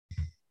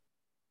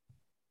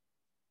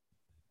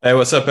Hey,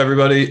 what's up,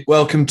 everybody?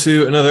 Welcome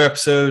to another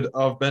episode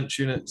of Bench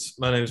Units.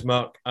 My name is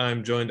Mark.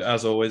 I'm joined,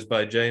 as always,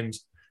 by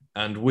James,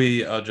 and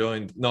we are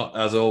joined, not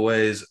as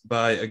always,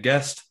 by a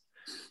guest.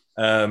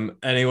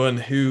 Anyone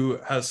who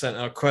has sent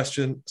us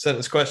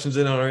questions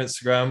in on our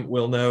Instagram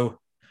will know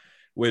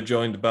we're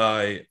joined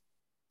by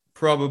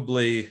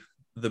probably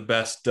the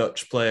best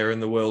Dutch player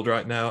in the world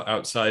right now,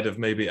 outside of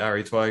maybe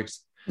Arie Twijs.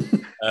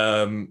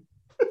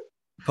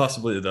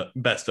 Possibly the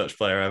best Dutch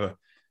player ever,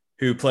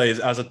 who plays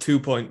as a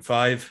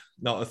 2.5,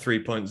 not a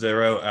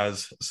 3.0,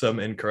 as some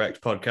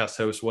incorrect podcast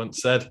host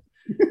once said.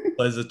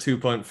 Plays a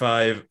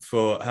 2.5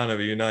 for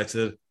Hanover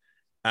United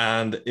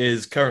and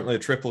is currently a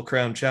Triple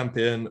Crown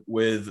champion,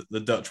 with the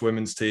Dutch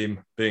women's team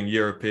being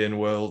European,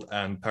 World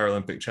and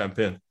Paralympic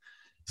champion.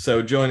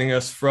 So joining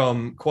us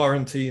from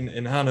quarantine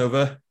in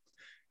Hanover,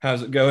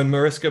 how's it going,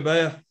 Mariska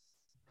Beijer?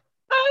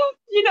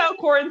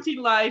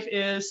 Quarantine life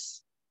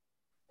is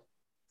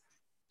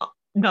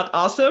not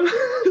awesome.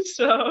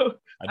 So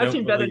I've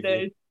seen better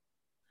days.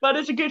 But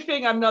it's a good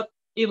thing I'm not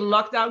in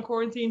lockdown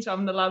quarantine, so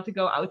I'm not allowed to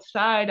go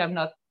outside. I'm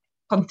not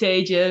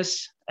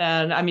contagious,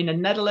 and I'm in the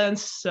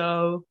Netherlands,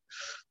 so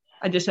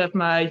I just have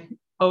my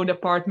own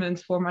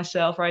apartment for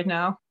myself right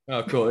now.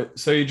 Oh, cool.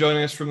 So you're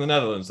joining us from the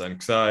Netherlands then?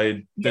 Because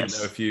I didn't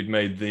know if you'd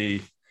made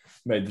the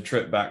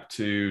trip back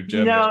to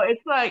Germany. No,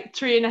 it's like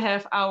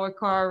 3.5-hour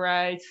car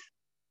ride,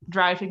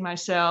 driving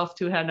myself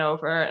to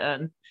Hanover,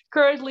 and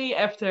currently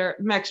after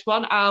max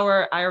 1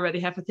 hour I already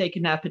have to take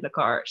a nap in the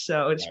car,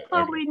 so it's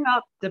probably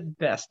not the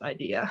best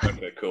idea.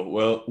 Okay, cool.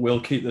 Well,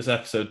 we'll keep this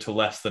episode to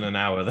less than an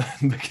hour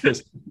then,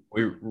 because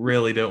we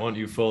really don't want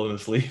you falling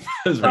asleep.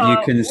 Have you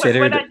considered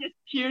when I just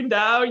tuned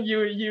out,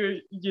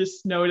 you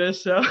just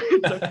notice, so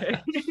it's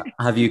okay.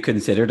 Have you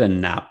considered a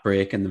nap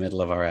break in the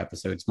middle of our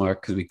episodes,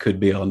 Mark? Because we could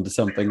be on to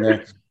something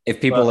there.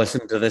 If people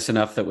listen to this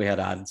enough that we had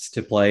ads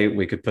to play,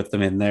 we could put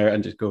them in there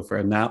and just go for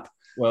a nap.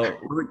 Well,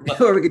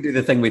 or we could do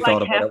the thing we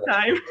thought about.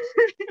 Time.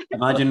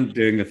 Imagine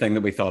doing the thing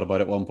that we thought about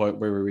at one point,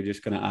 where we were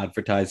just going to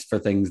advertise for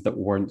things that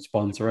weren't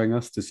sponsoring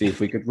us to see if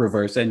we could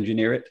reverse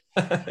engineer it.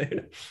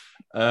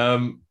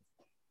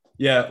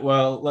 Yeah,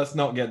 well, let's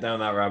not get down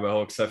that rabbit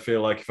hole, because I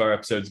feel like if our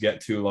episodes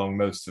get too long,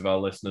 most of our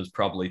listeners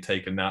probably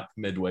take a nap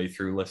midway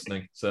through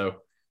listening. So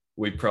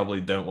we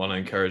probably don't want to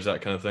encourage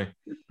that kind of thing.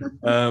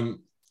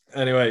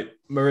 Anyway,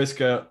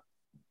 Mariska,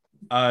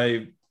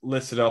 I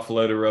listed off a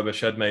load of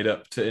rubbish I'd made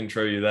up to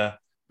intro you there.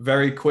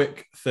 Very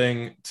quick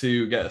thing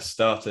to get us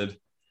started.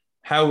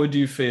 How would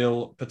you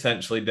feel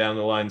potentially down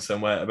the line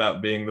somewhere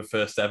about being the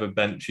first ever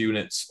Bench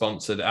Unit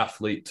sponsored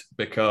athlete?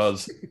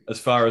 Because as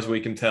far as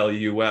we can tell,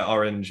 you wear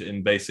orange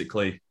in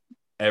basically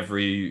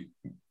every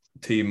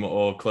team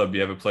or club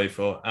you ever play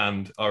for,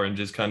 and orange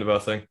is kind of our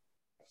thing.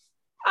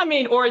 I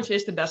mean, orange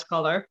is the best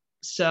color,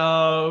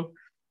 so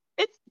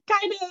it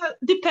kind of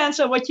depends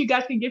on what you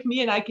guys can give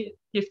me and I can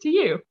give to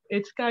you.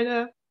 It's kind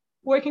of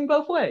working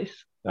both ways.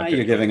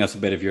 You're giving us a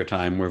bit of your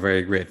time. We're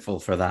very grateful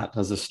for that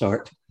as a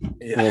start.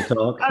 Yeah. We'll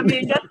talk. I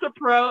mean, that's the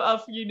pro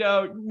of,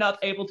 not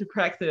able to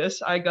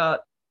practice. I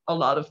got a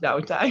lot of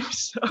downtime.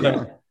 So.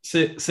 Yeah.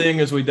 Seeing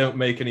as we don't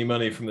make any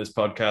money from this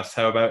podcast,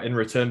 how about in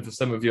return for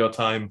some of your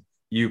time,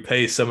 you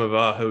pay some of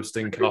our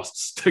hosting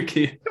costs to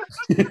keep?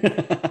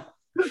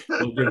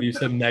 We'll give you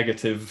some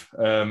negative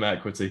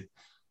equity.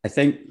 I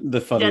think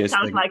the funniest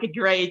that sounds like a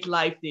great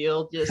life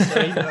deal, just so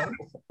you know.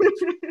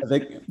 I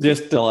think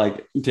just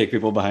to take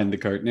people behind the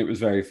curtain, it was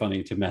very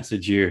funny to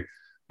message you,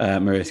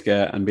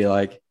 Mariska, and be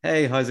like,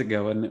 hey, how's it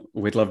going?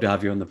 We'd love to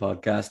have you on the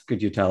podcast.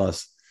 Could you tell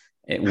us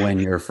when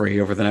you're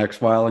free over the next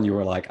while? And you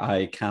were like,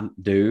 I can't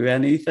do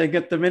anything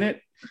at the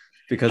minute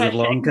because of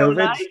long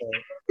COVID.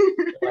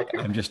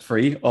 I'm just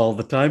free all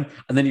the time.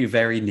 And then you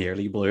very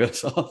nearly blew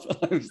us off.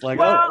 I was like,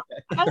 I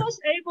was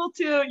able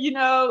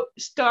to,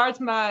 start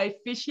my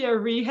physio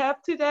rehab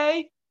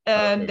today.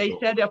 And they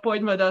said the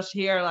appointment was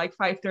here like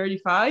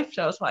 5:35.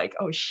 So I was like,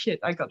 oh shit,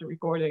 I got the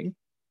recording.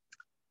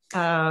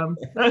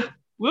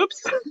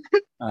 Whoops.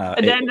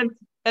 And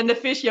the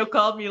physio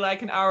called me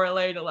like an hour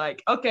later,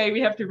 like, okay,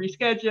 we have to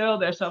reschedule.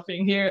 There's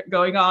something here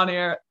going on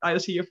here. I'll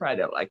see you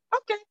Friday. I'm like,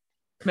 okay.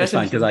 It's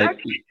fine, because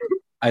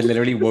I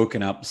literally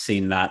woken up,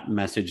 seen that,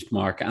 messaged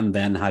Mark, and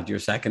then had your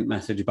second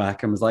message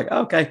back and was like,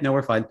 okay, no,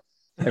 we're fine.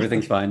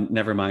 Everything's fine.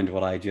 Never mind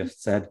what I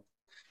just said.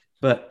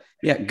 But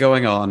yeah,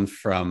 going on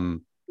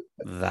from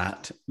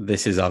that,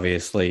 this is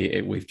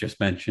obviously, we've just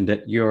mentioned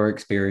it, you're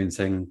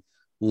experiencing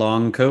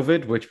long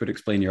COVID, which would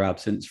explain your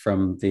absence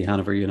from the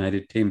Hanover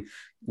United team.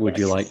 Would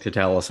you like to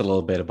tell us a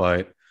little bit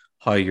about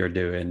how you're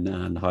doing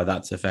and how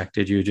that's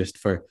affected you, just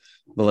for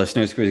the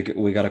listeners?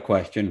 We got a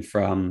question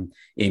from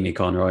Amy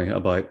Conroy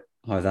about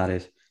how that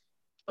is.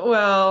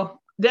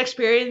 Well, the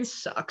experience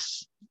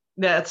sucks.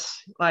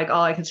 That's like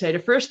all I can say. The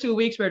first 2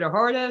 weeks were the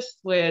hardest,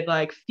 with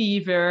like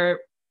fever,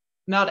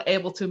 not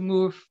able to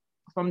move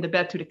from the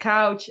bed to the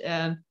couch,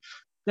 and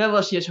that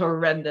was just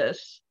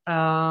horrendous.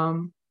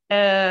 Old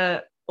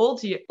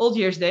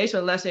year's day,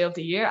 so last day of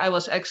the year, I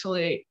was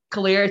actually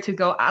cleared to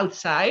go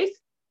outside.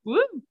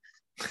 Woo!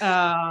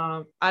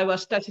 I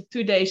was tested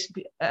 2 days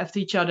after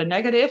each other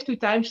negative, 2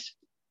 times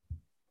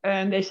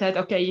and they said,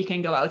 okay, you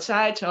can go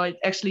outside. So I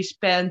actually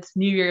spent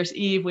New Year's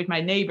Eve with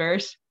my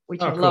neighbors,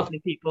 which are cool. lovely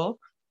people,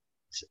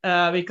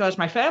 because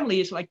my family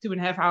is like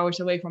 2.5 hours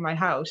away from my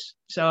house.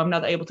 So I'm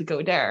not able to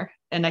go there.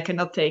 And I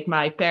cannot take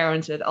my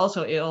parents that are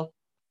also ill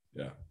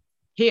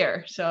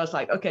here. So I was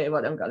like, okay,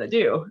 what I'm going to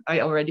do? I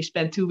already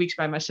spent 2 weeks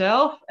by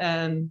myself,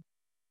 and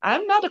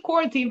I'm not a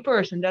quarantine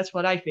person. That's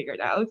what I figured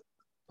out.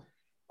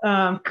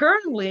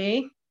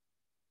 Currently,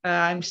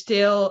 I'm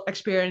still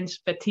experiencing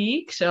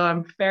fatigue, so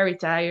I'm very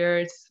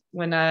tired.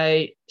 When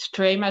I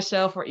strain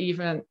myself or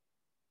even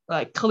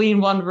like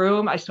clean one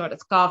room, I started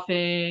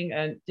coughing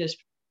and just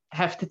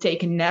have to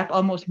take a nap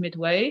almost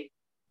midway.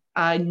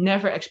 I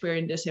never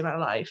experienced this in my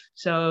life.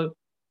 So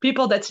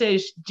people that say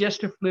it's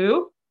just a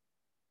flu,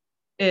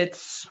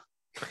 it's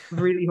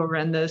really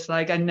horrendous.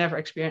 Like I never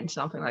experienced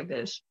something like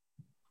this.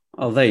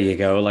 Oh, there you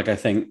go. Like I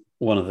think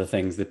one of the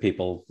things that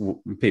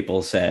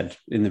people said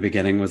in the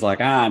beginning was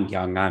like, I'm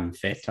young, I'm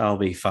fit, I'll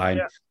be fine.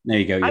 Yeah. There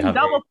you go. I'm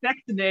double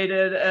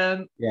vaccinated,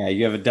 and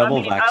you have a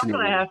double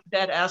vaccinated. I have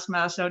bad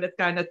asthma, so that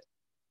kind of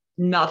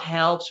not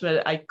helps.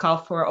 But I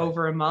cough for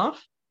over a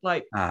month.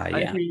 Like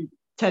every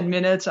 10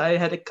 minutes, I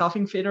had a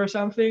coughing fit or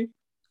something.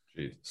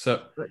 Jeez.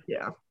 So but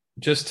yeah.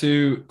 Just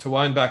to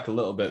wind back a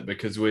little bit,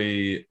 because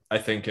I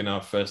think in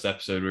our first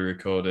episode we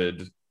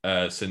recorded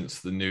since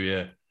the new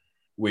year,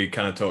 we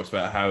kind of talked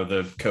about how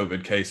the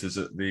COVID cases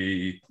at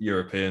the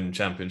European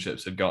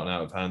Championships had gotten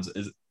out of hands.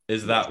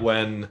 Is that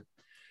when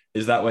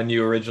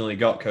you originally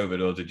got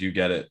COVID, or did you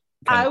get it?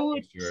 I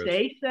would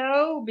say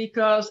so,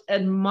 because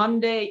at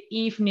Monday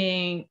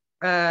evening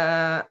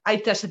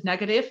I tested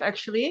negative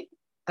actually,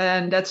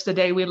 and that's the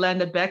day we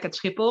landed back at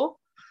Schiphol.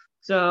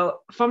 So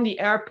from the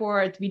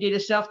airport, we did a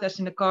self-test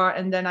in the car,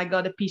 and then I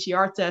got a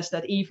PCR test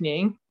that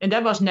evening, and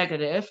that was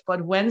negative.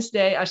 But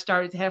Wednesday, I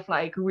started to have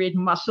like weird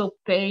muscle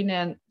pain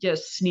and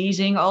just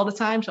sneezing all the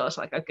time. So I was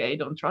like, okay,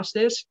 don't trust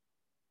this.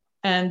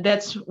 And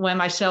that's when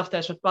my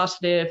self-test was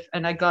positive,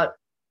 and I got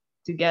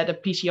to get a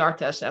PCR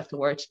test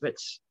afterwards,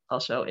 which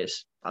also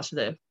is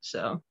positive.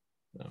 So,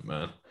 oh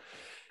man,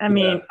 I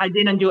mean, I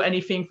didn't do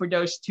anything for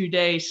those 2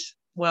 days.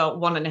 Well,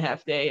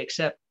 1.5 days,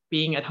 except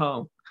being at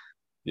home.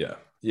 Yeah.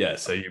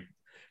 So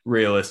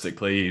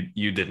realistically,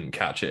 you didn't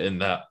catch it in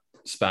that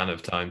span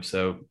of time.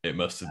 So it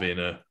must have been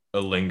a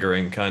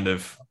lingering kind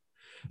of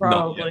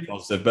not yet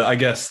positive. But I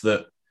guess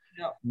that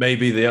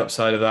maybe the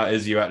upside of that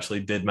is you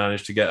actually did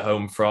manage to get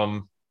home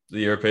from the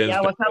Europeans. Yeah,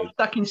 I was not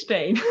stuck in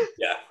Spain.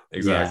 Yeah,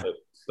 exactly.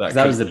 Yeah.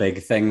 That was the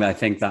big thing. I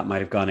think that might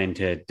have gone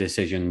into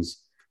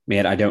decisions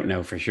made. I don't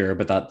know for sure,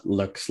 but that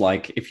looks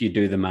like, if you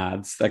do the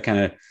maths, that kind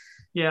of,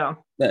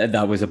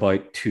 that was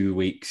about 2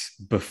 weeks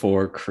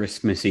before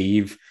Christmas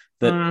Eve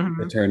that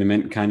the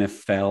tournament kind of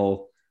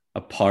fell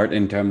apart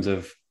in terms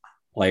of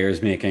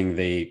players making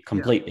the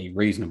completely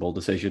reasonable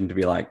decision to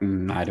be like,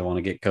 I don't want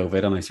to get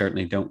COVID, and I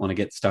certainly don't want to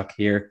get stuck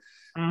here.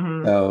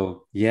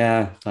 So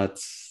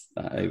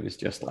it was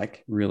just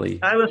like really.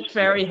 I was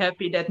very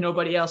happy that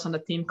nobody else on the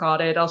team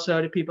caught it.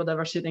 Also, the people that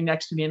were sitting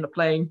next to me in the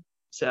plane.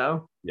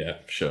 So yeah,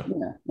 sure.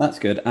 Yeah, that's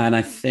good. And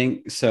I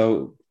think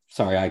so.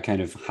 Sorry, I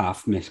kind of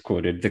half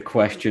misquoted. The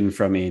question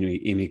from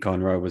Amy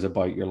Conroy was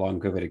about your long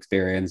COVID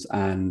experience,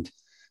 and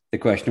the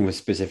question was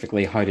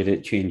specifically, how did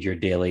it change your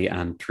daily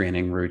and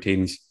training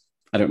routines?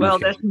 I don't know. Well,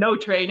 there's no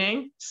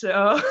training.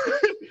 So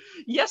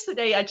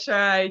yesterday I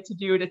tried to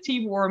do the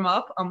team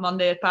warm-up on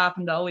Monday at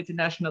Papendal with the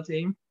national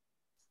team.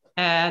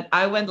 And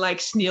I went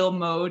like snail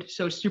mode,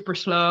 so super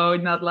slow,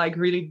 not like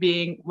really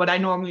being what I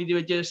normally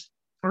do, just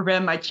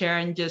ran my chair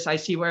and just I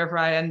see wherever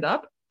I end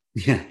up.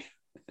 Yeah.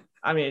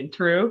 I mean,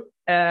 true.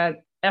 And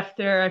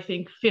after I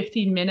think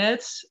 15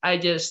 minutes, I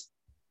just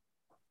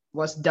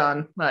was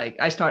done. Like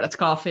I started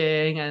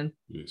coughing, and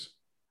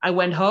I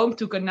went home,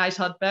 took a nice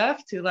hot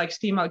bath to like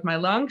steam out my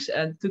lungs,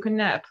 and took a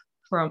nap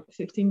from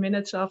 15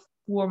 minutes of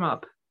warm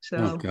up. So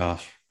oh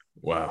gosh.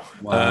 Wow.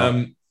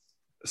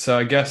 So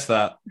I guess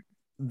that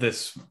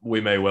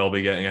we may well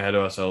be getting ahead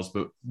of ourselves,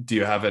 but do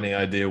you have any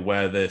idea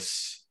where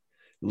this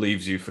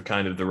leaves you for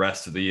kind of the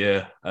rest of the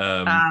year?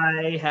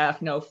 I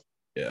have no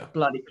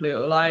bloody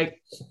clue. Like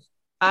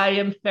I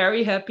am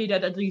very happy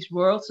that at these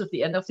Worlds at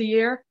the end of the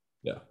year.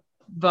 Yeah.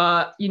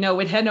 But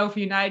with Hannover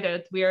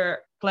United, we're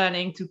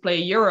planning to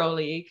play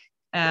EuroLeague,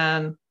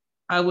 and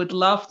I would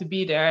love to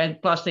be there.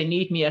 And plus, they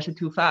need me as a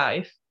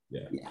 2-5.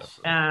 Yeah.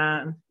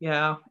 And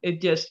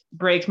it just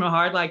breaks my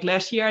heart. Like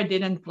last year, I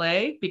didn't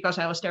play because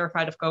I was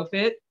terrified of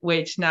COVID,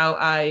 which now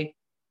I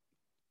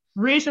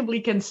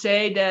reasonably can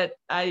say that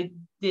I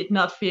did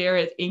not fear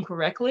it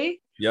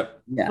incorrectly.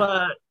 Yep. Yeah.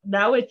 But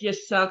now it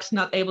just sucks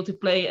not able to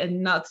play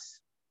and not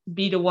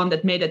be the one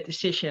that made that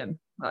decision.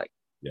 Like,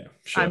 yeah,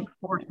 sure. I'm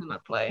forced to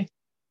not play.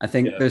 I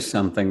think there's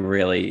something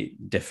really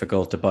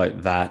difficult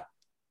about that,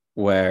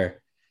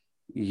 where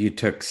you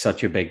took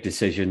such a big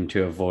decision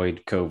to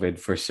avoid COVID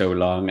for so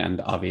long,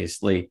 and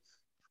obviously,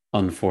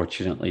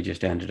 unfortunately,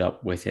 just ended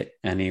up with it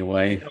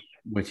anyway,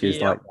 which is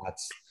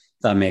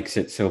that makes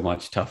it so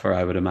much tougher,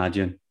 I would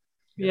imagine.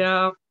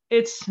 Yeah,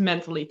 it's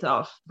mentally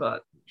tough,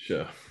 but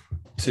sure.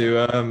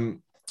 To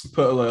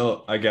put a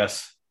little, I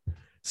guess,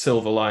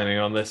 silver lining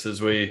on this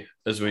as we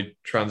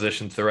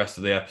transition to the rest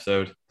of the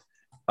episode.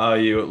 Are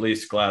you at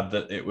least glad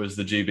that it was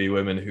the GB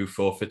women who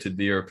forfeited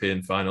the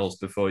European finals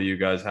before you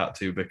guys had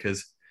to?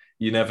 Because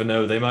you never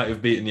know, they might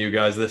have beaten you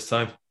guys this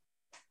time.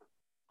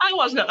 I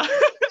was not.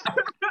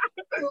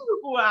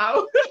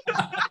 Wow.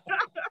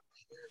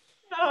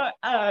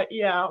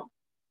 Yeah.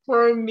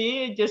 For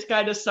me, it just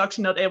kind of sucks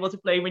not able to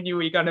play when you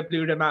were gonna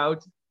blew them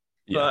out.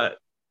 Yeah. But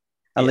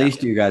at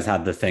least you guys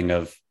had the thing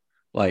of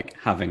like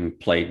having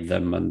played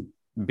them and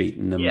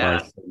beaten them by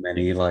so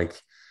many.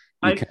 Like,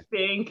 I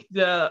think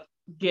the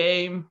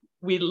game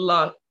we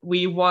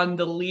won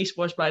the least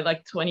was by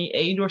like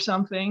 28 or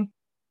something.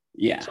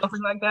 Yeah,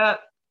 something like that.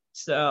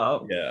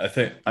 So yeah,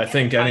 I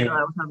think anyone,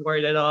 I was not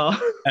worried at all.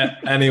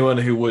 Anyone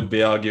who would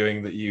be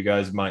arguing that you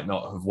guys might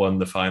not have won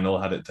the final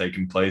had it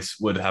taken place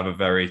would have a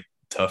very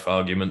tough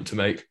argument to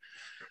make.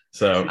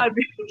 So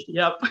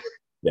yep.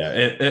 Yeah,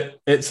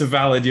 it's a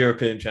valid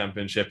European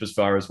Championship as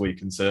far as we're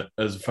concerned.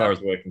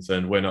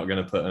 We're not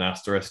going to put an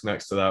asterisk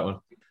next to that one.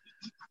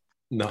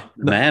 No,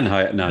 man,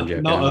 no, I'm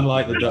joking. Not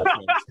unlike the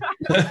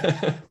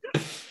Dutch.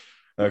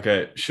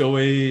 Okay, shall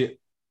we?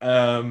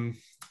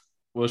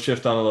 We'll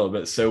shift on a little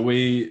bit. So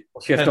we'll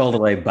shift all the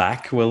way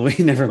back, will we?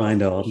 Never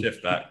mind all.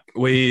 Shift back.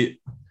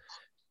 We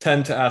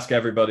tend to ask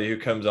everybody who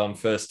comes on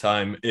first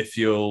time if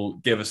you'll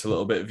give us a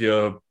little bit of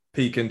your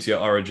peek into your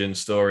origin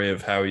story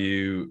of how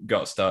you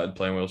got started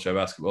playing wheelchair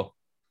basketball.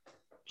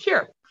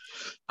 Sure.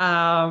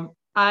 I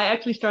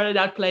actually started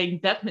out playing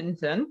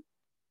badminton,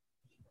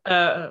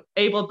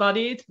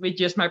 able-bodied with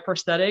just my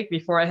prosthetic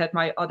before I had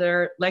my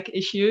other leg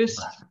issues.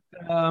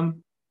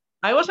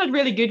 I was not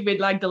really good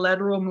with like the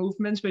lateral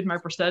movements with my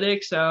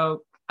prosthetic.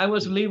 So I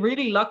was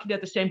really lucky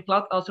that the same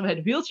club also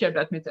had wheelchair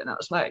badminton. I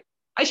was like,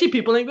 I see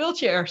people in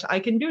wheelchairs. I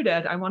can do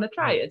that. I want to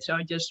try it. So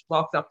I just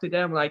walked up to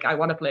them like, I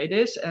want to play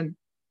this, and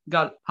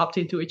hopped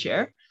into a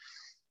chair.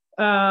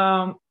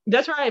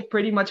 That's where I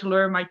pretty much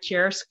learned my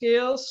chair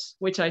skills,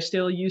 which I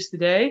still use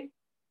today.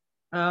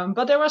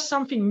 But there was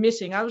something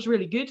missing. I was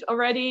really good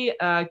already.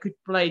 I could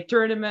play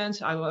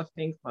tournaments. I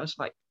think was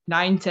like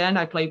 9, 10.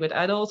 I played with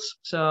adults.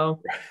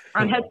 So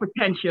I had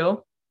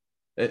potential.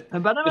 But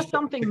there was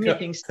something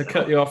missing. To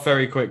cut you off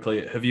very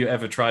quickly, have you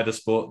ever tried a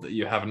sport that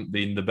you haven't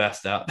been the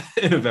best at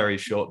in a very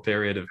short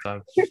period of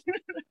time?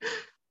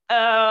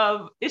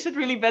 Is it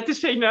really bad to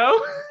say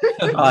no?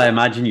 I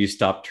imagine you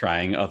stop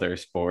trying other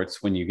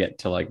sports when you get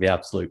to like the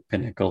absolute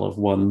pinnacle of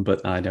one,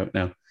 but I don't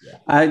know.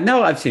 Yeah.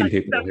 No, I've seen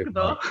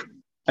people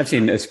I've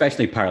seen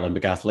especially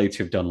Paralympic athletes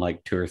who've done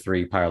like 2 or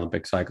 3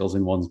 Paralympic cycles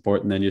in one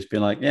sport and then just be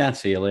like, yeah,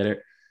 see you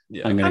later.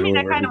 Yeah. I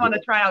kind of want to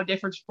try out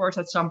different sports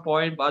at some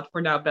point, but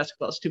for now,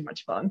 basketball is too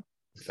much fun.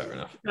 Fair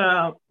enough.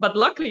 But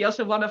luckily,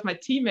 also one of my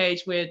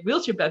teammates with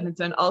wheelchair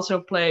badminton also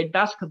played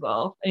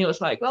basketball. And he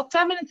was like, well,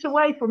 10 minutes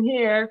away from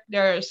here,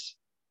 there's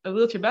a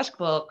wheelchair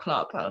basketball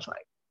club. I was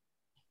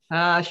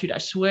like, should I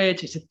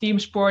switch? It's a team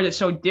sport. It's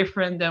so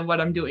different than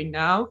what I'm doing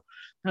now. And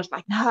I was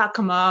like, nah,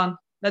 come on,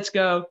 let's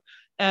go.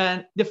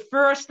 And the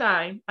first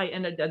time I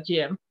entered that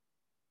gym,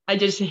 I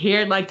just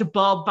hear like the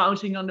ball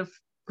bouncing on the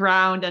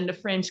ground and the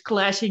frames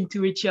clashing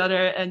to each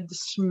other and the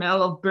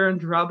smell of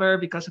burnt rubber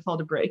because of all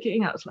the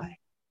breaking. I was like,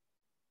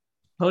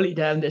 holy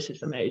damn, this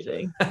is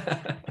amazing.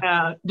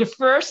 The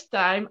first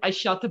time I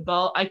shot the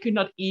ball, I could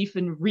not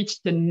even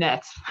reach the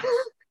net.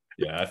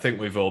 Yeah, I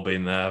think we've all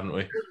been there, haven't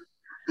we?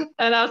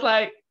 And I was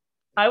like,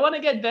 I want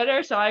to get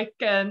better so I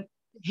can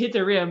hit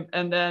the rim.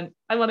 And then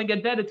I want to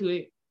get better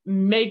to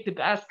make the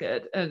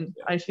basket. And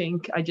I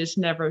think I just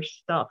never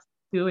stopped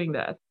doing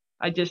that.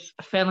 I just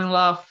fell in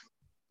love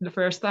the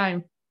first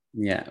time.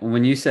 Yeah.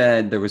 When you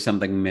said there was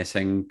something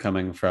missing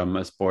coming from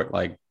a sport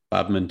like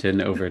badminton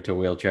over to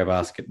wheelchair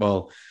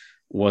basketball,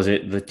 was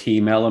it the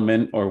team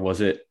element or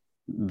was it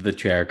the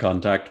chair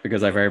contact?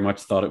 Because I very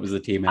much thought it was the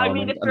team element.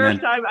 I mean, the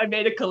first time I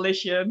made a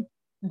collision,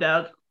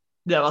 that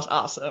was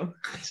awesome.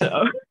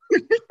 So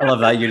I love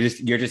that.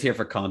 You're just here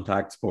for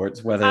contact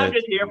sports. Whether I'm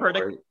just here for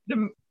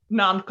the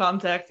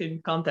non-contact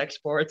in contact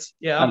sports.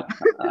 Yeah.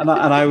 And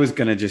I was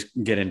going to just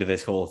get into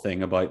this whole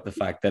thing about the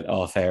fact that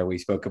off air we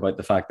spoke about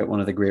the fact that one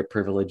of the great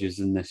privileges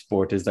in this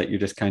sport is that you're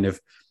just kind of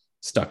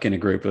stuck in a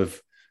group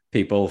of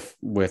people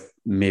with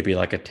maybe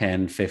like a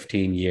 10,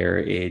 15 year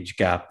age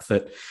gap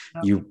that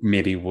you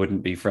maybe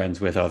wouldn't be friends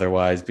with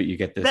otherwise, but you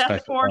get this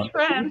special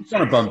friends. You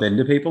want to bump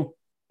into people.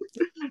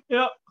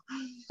 Yeah.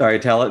 Sorry,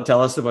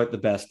 tell us about the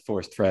best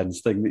forced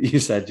friends thing that you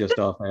said just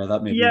off air.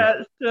 That made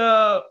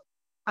so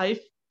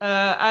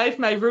I have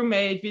my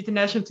roommate with the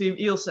national team,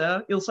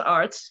 Ilse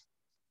Arts.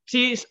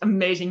 She's an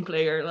amazing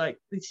player. Like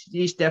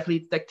she's definitely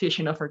the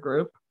tactician of her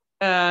group.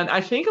 And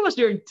I think it was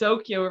during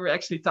Tokyo we were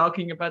actually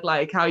talking about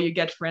like how you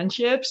get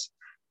friendships.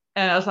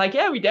 And I was like,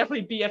 yeah, we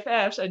definitely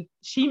BFFs. And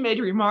she made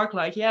a remark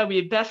like, yeah,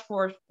 we're best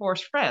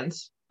forced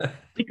friends.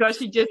 Because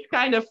she just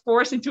kind of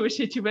forced into a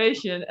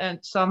situation and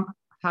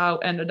somehow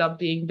ended up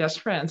being best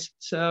friends.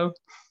 So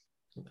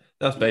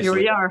that's basically here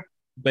we are.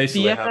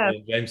 Basically BFF. How me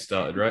and James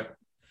started, right?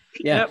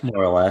 Yeah, yep.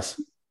 More or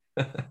less.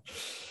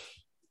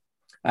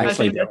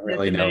 Actually, don't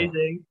really know.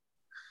 Amazing.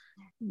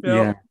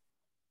 Yeah.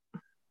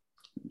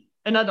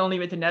 And not only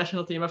with the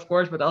national team, of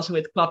course, but also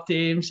with club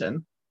teams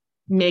and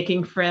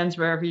making friends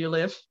wherever you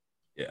live.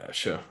 Yeah,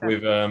 sure.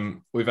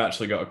 We've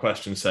actually got a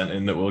question sent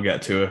in that we'll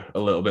get to a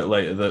little bit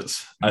later.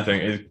 That's, I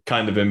think, it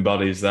kind of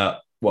embodies that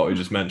what we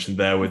just mentioned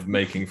there with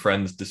making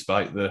friends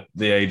despite the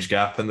age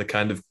gap and the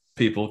kind of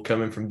people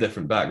coming from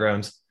different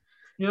backgrounds.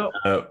 Yep.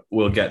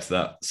 We'll get to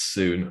that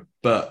soon.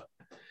 But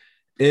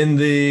in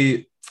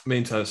the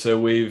meantime, so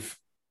we've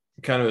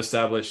kind of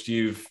established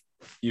you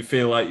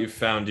feel like you've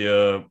found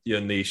your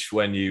niche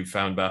when you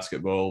found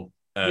basketball,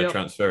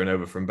 transferring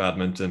over from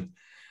badminton.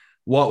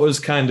 What was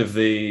kind of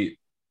the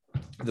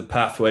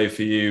pathway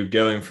for you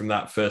going from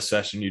that first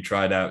session you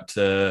tried out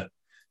to,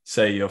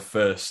 say, your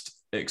first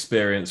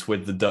experience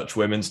with the Dutch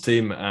women's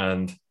team?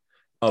 And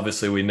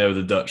obviously we know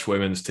the Dutch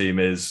women's team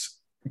is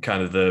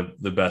kind of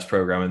the best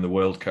program in the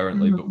world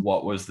currently, but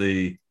what was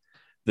the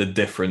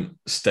different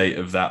state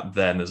of that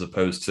then as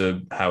opposed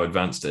to how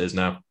advanced it is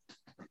now?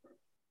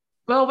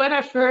 Well, when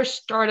I first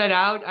started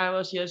out, I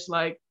was just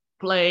like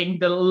playing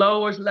the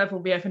lowest level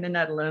we have in the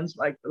Netherlands,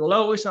 like the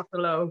lowest of the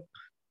low.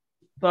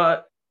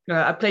 But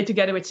I played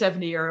together with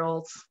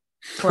 70-year-olds,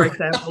 for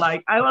example.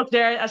 Like I was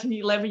there as an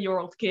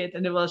 11-year-old kid,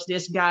 and there was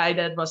this guy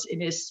that was in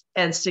his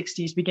end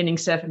 60s, beginning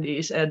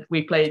 70s, and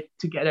we played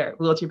together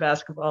wheelchair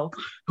basketball.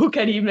 Who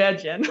can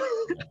imagine?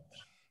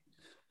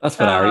 That's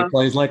what Ari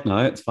plays like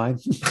now. It's fine.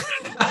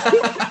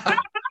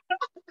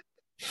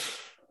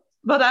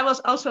 But I was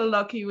also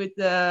lucky with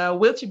the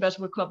wheelchair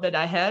basketball club that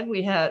I had.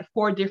 We had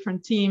 4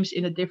 different teams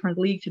in the different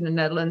leagues in the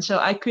Netherlands, so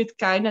I could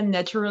kind of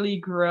naturally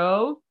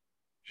grow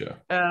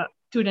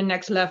to the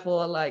next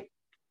level, like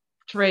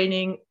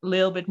training a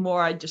little bit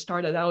more. I just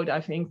started out, I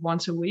think,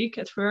 once a week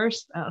at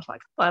first. And I was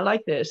like, I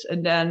like this.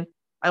 And then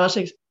I was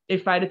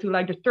invited to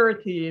like the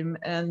 3rd team,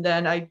 and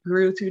then I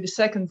grew to the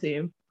 2nd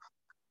team.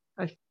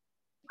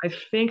 I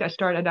think I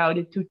started out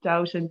in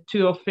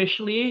 2002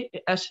 officially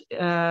as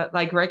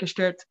like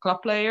registered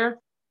club player.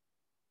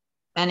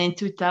 And in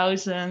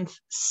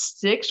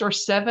 2006 or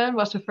 7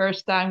 was the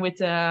first time with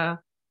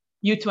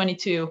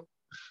U22.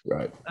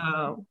 Right.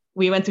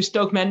 We went to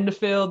Stoke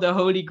Mandeville, the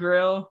Holy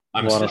Grail.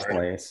 What a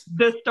place.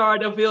 The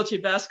start of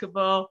wheelchair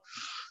basketball.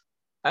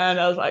 And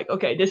I was like,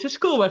 okay, this is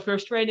cool. My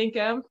first training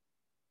camp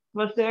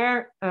was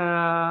there.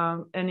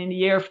 And in the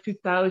year of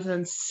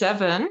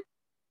 2007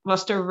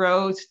 was the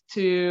road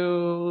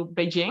to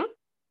Beijing.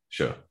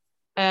 Sure.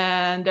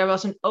 And there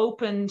was an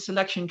open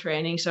selection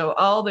training. So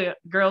all the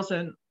girls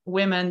and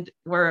women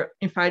were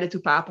invited to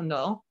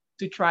Papendal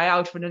to try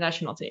out for the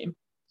national team.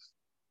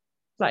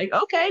 Like,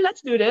 okay,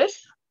 let's do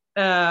this.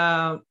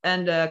 And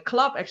the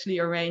club actually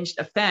arranged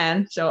a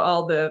fan. So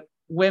all the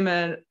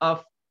women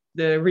of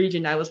the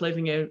region I was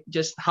living in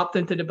just hopped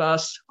into the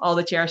bus, all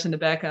the chairs in the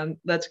back, and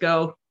let's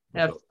go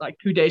have like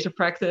 2 days of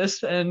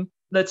practice and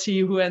let's see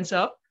who ends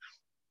up.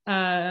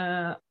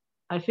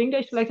 I think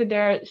they selected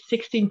there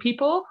 16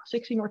 people,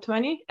 16 or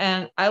 20.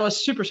 And I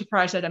was super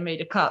surprised that I made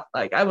a cut.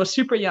 Like I was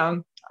super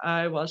young.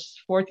 I was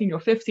 14 or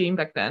 15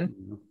 back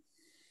then.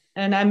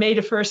 And I made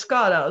the first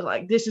cut. I was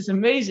like, this is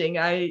amazing.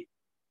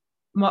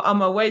 On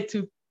my way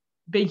to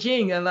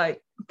Beijing and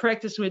like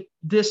practice with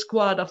this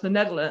squad of the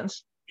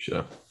Netherlands.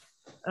 Sure.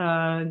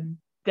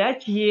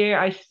 That year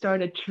I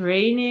started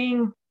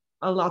training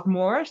a lot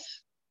more.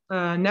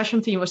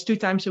 National team was 2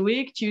 times a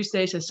week,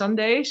 Tuesdays and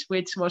Sundays,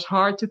 which was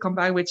hard to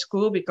combine with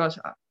school because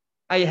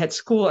I had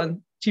school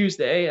on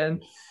Tuesday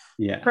and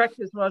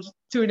practice was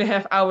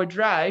 2.5 hour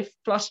drive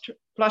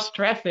plus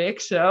traffic.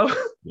 So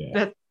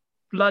that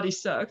bloody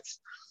sucked.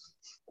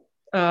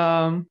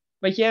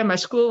 But yeah, my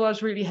school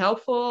was really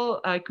helpful.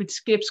 I could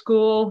skip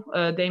school.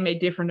 They made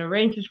different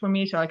arrangements for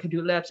me so I could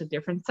do labs at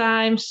different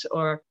times.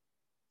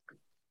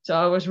 So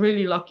I was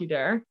really lucky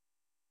there.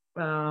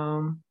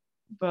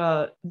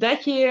 But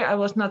that year I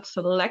was not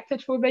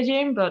selected for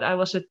Beijing, but I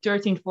was at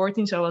 13,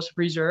 14, so I was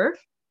reserve.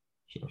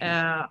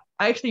 I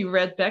actually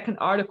read back an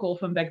article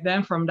from back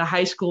then from the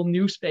high school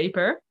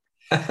newspaper.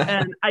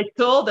 And I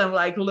told them,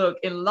 like, look,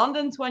 in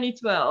London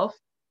 2012,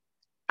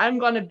 I'm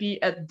going to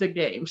be at the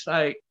games.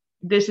 Like,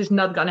 this is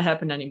not going to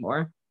happen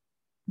anymore.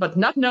 But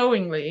not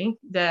knowingly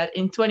that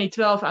in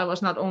 2012, I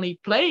was not only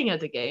playing at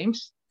the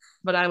games,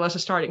 but I was a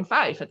starting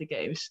 5 at the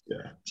games.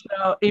 Yeah.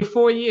 So in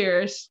 4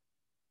 years,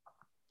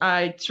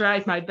 I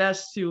tried my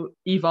best to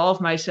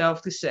evolve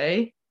myself, to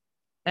say,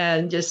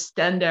 and just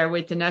stand there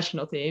with the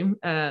national team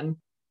and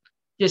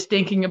just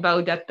thinking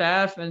about that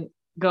path and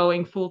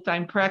going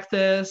full-time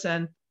practice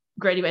and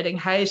graduating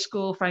high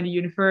school, finding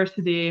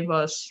university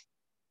was,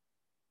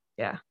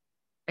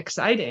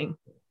 exciting.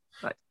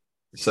 But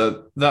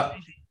so that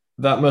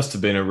must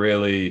have been a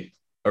really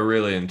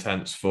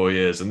intense 4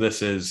 years. And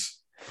this is,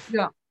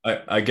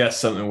 I guess,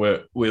 something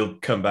we'll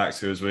come back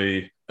to as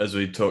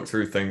we talk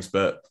through things.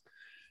 But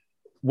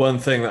one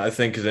thing that I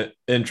think is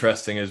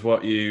interesting is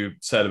what you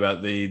said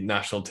about the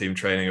national team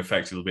training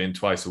effectively being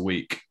twice a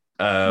week.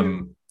 Back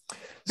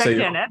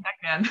then.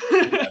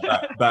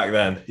 Back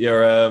then.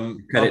 You're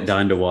cut it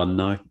down to 1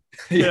 now.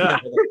 Yeah.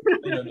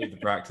 You don't need the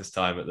practice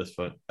time at this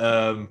point.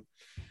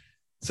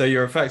 So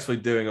you're effectively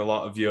doing a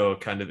lot of your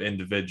kind of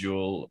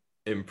individual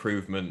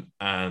improvement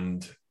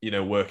and,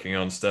 working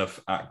on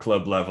stuff at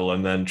club level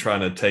and then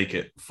trying to take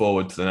it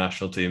forward to the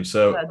national team.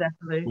 So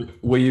definitely.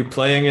 Were you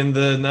playing in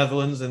the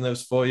Netherlands in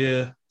those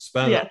 4-year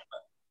span? Yeah.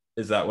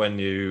 Is that when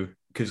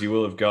because you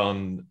will have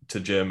gone to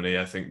Germany,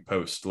 I think,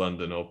 post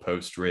London or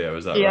post Rio,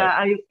 is that right?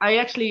 Yeah, I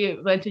actually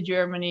went to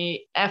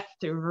Germany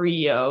after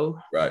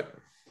Rio. Right.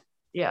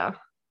 Yeah.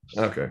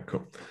 Okay,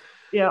 cool.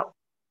 Yeah.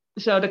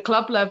 So the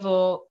club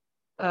level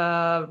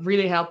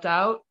really helped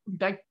out.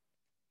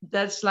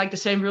 That's like the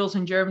same rules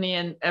in Germany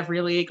and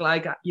every league.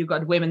 Like you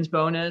got women's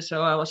bonus,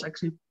 so I was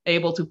actually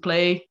able to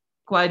play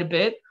quite a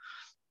bit.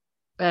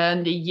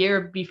 And the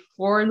year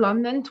before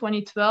London,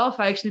 2012,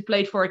 I actually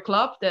played for a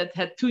club that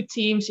had 2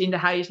 teams in the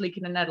highest league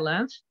in the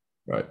Netherlands.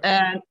 Right.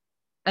 And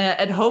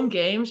at home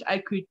games, I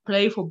could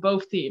play for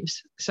both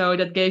teams. So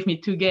that gave me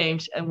 2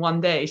 games and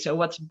 1 day. So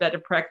what's better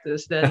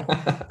practice than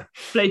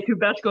play 2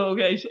 basketball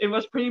games? It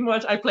was pretty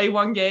much, I played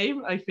 1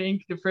 game. I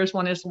think the first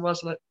one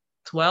was like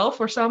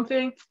 12 or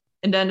something.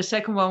 And then the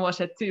second one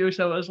was at 2.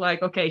 So it was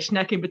like, okay,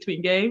 snacking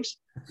between games.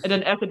 And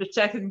then after the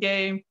second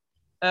game,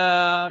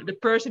 the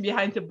person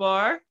behind the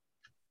bar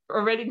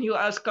already knew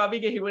I was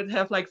coming and he would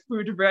have like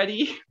food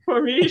ready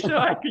for me. So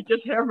I could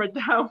just hammer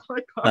down my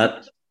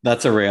cards.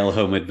 That's a real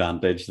home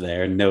advantage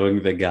there,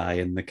 knowing the guy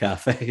in the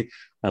cafe.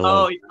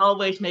 You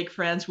always make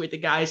friends with the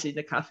guys in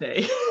the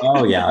cafe.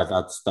 Oh yeah,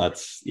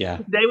 that's yeah.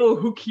 They will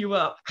hook you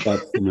up.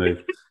 That's the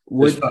move.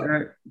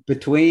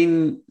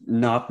 Between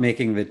not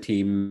making the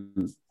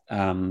team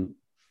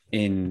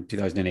in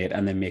 2008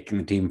 and then making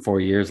the team 4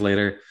 years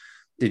later,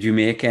 did you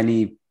make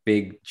any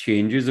big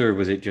changes, or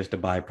was it just a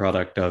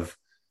byproduct of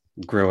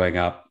growing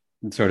up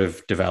and sort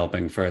of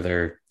developing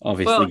further?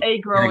 Obviously,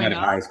 growing up,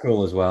 high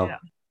school as well.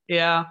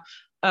 Yeah.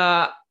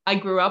 I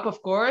grew up,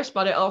 of course,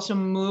 but I also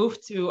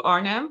moved to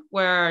Arnhem,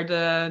 where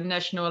the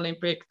National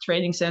Olympic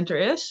Training Center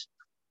is,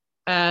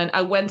 and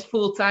I went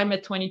full time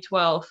at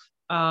 2012.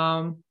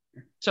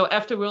 So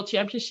after World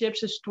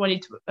Championships is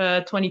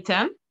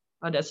 2010.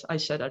 I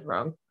said that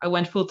wrong. I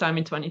went full time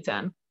in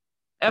 2010.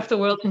 After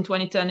Worlds in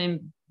 2010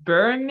 in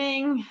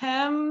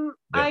Birmingham,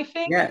 I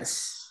think.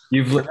 Yes.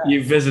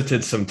 You've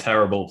visited some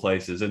terrible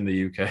places in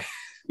the UK.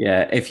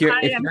 Yeah, if your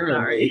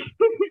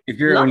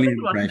only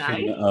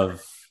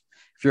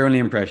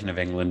impression of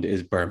England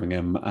is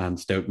Birmingham and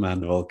Stoke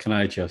Mandeville, can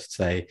I just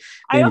say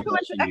I also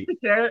went to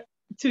Exeter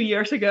 2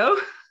 years ago.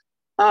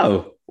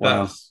 Oh,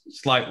 well,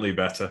 slightly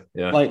better.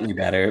 Yeah, slightly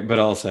better. But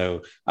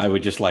also, I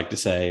would just like to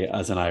say,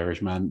 as an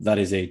Irishman, that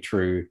is a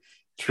true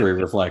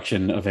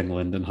reflection of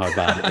England and how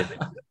bad it is.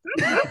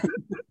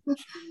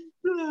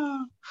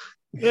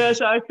 Yeah,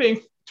 so I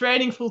think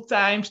training full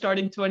time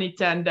starting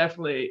 2010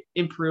 definitely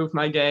improved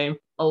my game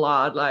a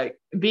lot. Like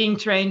being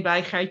trained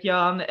by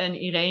Gert-Jan and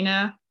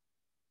Irene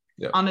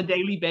on a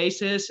daily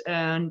basis.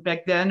 And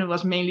back then it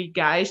was mainly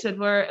guys that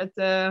were at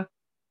the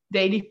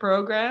daily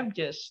program,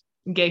 just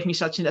gave me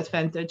such an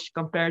advantage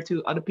compared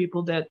to other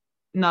people that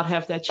not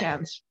have that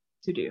chance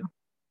to do.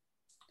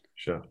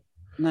 Sure.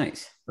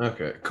 Nice.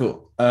 Okay,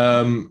 cool.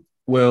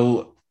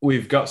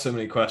 We've got so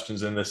many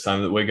questions in this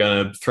time that we're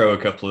going to throw a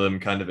couple of them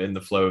kind of in the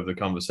flow of the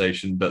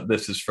conversation. But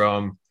this is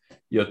from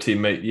your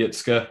teammate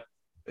Jitske,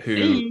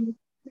 who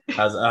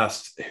has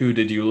asked, who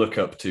did you look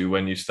up to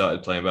when you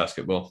started playing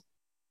basketball?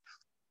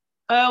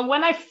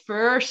 When I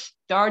first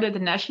started the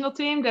national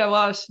team, there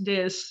was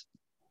this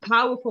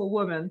powerful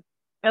woman,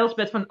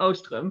 Elsbeth van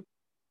Oostrum,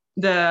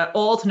 the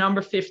old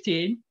number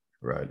 15.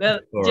 Right. Well,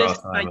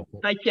 just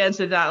by chance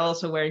that I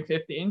also wearing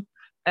 15.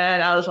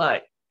 And I was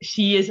like,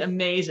 she is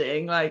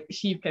amazing. Like,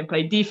 she can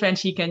play defense.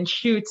 She can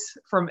shoot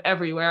from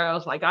everywhere. I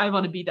was like, I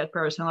want to be that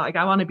person. Like,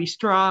 I want to be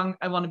strong.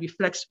 I want to be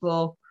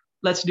flexible.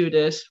 Let's do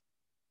this.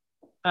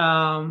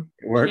 Yeah,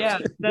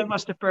 that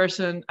was the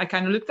person I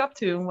kind of looked up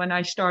to when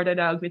I started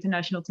out with the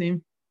national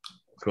team.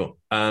 Cool.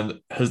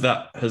 And has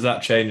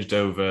that changed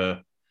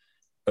over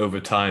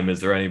time?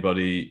 Is there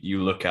anybody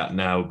you look at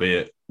now, be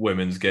it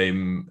women's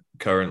game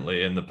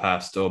currently, in the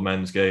past, or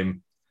men's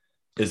game?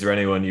 Is there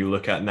anyone you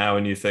look at now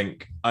and you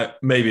think, I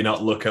maybe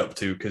not look up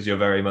to because you're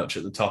very much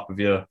at the top of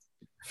your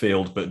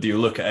field, but do you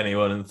look at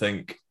anyone and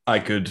think, I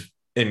could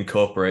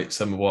incorporate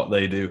some of what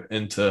they do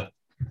into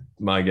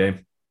my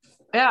game?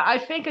 Yeah, I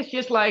think it's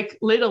just like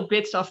little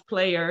bits of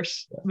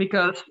players,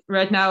 because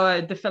right now I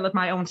develop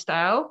my own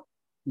style.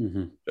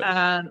 Mm-hmm.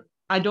 And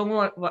I don't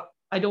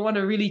want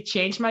to really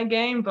change my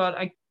game, but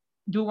I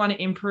do want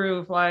to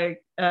improve.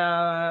 Like,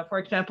 for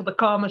example, the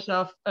calmness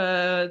of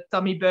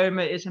Tommy Beume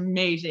is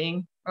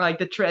amazing. Like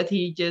the threat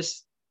he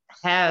just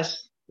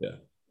has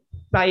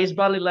by his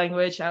body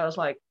language. I was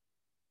like,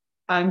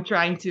 I'm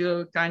trying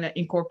to kind of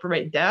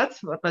incorporate that,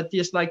 but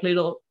just like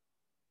little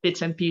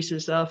bits and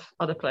pieces of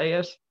other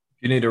players.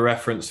 If you need a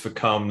reference for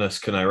calmness,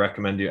 can I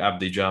recommend you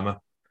Abdi Jama?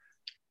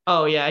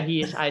 Oh yeah,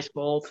 he is ice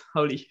cold.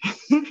 Holy.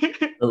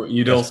 Oh,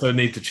 you'd also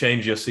need to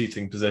change your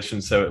seating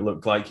position so it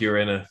looked like you're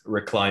in a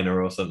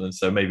recliner or something.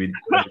 So maybe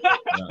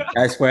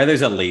I swear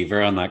there's a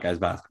lever on that guy's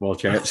basketball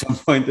chair at some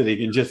point that he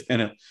can just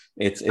kind of.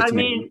 It's. I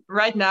mean,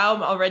 right now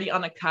I'm already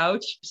on a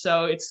couch,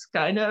 so it's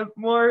kind of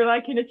more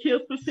like in a chill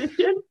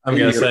position. I'm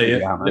gonna say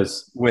it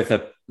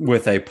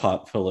with a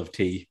pot full of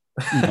tea.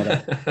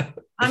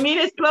 I mean,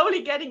 it's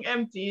slowly getting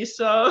empty,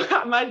 so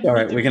I might. All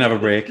right, we can have a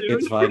break.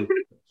 It's fine.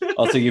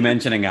 Also, you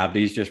mentioning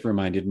Abdi's just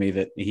reminded me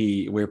that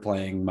we're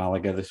playing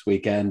Malaga this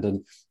weekend,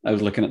 and I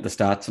was looking at the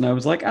stats, and I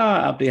was like,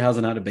 Abdi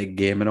hasn't had a big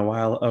game in a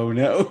while. Oh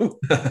no!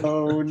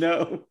 Oh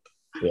no!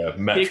 Yeah,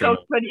 he got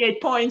 28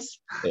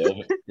 points.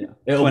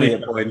 It'll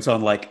 28 points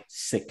on like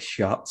 6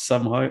 shots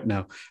somehow.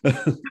 No,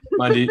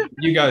 mind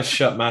you guys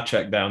shut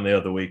Maciek down the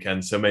other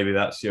weekend, so maybe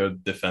that's your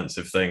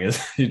defensive thing: is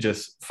you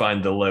just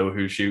find the low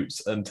who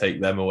shoots and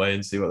take them away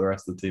and see what the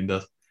rest of the team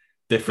does.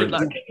 Different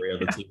than every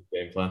other team's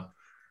game plan.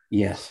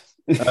 Yes.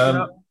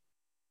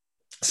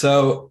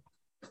 So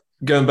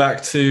going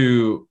back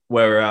to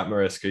where we're at,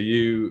 Mariska,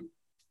 you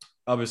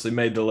obviously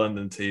made the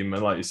London team,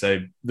 and like you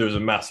say, there was a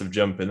massive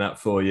jump in that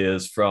 4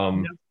 years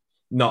from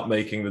not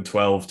making the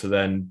 12 to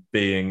then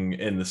being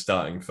in the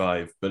starting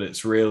 5. But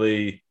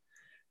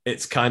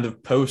it's kind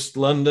of post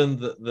London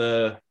that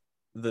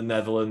the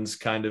Netherlands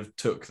kind of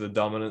took the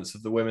dominance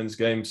of the women's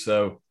game.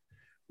 So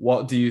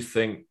what do you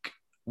think?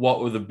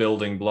 What were the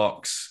building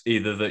blocks,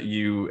 either that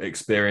you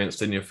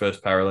experienced in your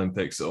first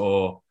Paralympics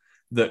or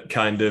that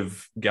kind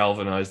of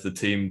galvanized the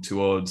team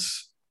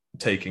towards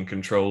taking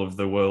control of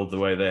the world the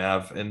way they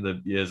have in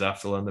the years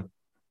after London?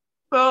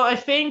 Well, I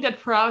think that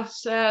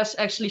process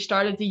actually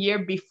started the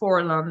year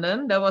before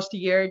London. That was the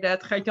year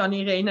that Gert-Jan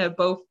and Irene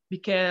both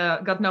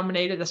got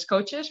nominated as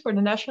coaches for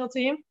the national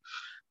team.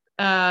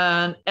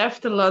 And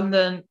after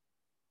London,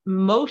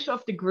 most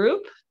of the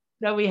group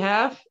that we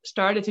have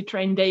started to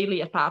train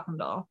daily at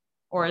Papendal,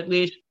 or at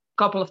least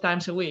a couple of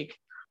times a week.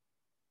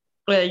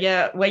 But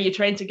yeah, when you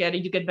train together,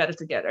 you get better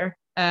together.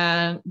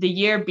 And the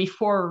year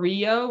before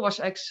Rio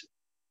was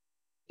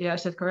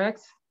is that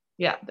correct?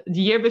 Yeah, the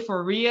year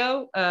before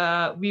Rio,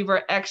 we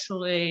were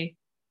actually,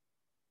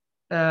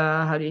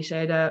 how do you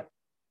say that?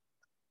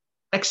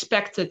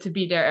 Expected to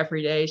be there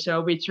every day.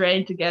 So we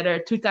trained together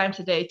 2 times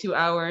a day, 2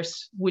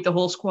 hours with the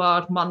whole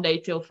squad, Monday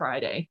till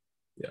Friday.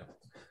 Yeah.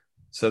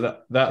 So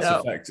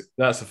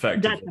that's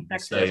effectively the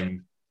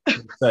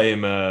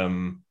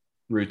same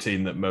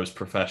routine that most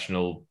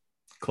professional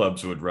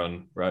clubs would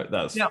run, right?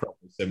 That's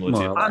probably similar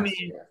to. I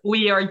mean,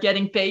 we are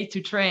getting paid to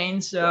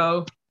train,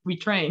 so we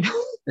train.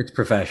 It's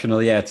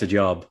professional, yeah. It's a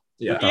job.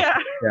 Yeah.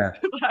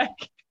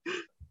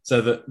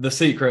 So the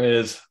secret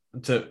is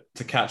to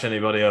catch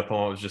anybody up on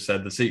what was just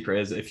said. The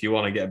secret is if you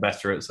want to get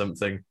better at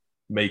something,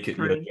 make it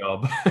your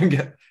job.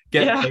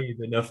 get paid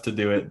enough to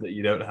do it that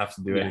you don't have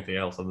to do anything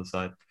else on the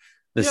side.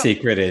 The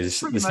secret is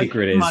for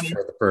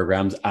the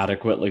programs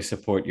adequately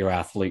support your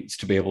athletes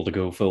to be able to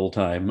go full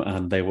time,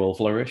 and they will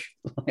flourish.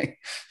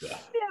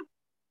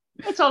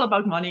 It's all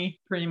about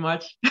money, pretty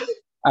much,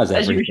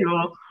 as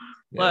usual.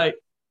 Like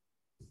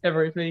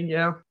everything,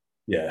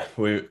 Yeah,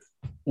 we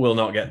will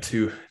not get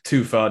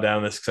too far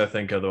down this because I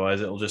think otherwise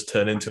it'll just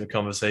turn into a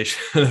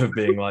conversation of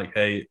being like,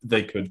 hey,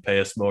 they could pay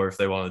us more if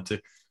they wanted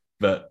to,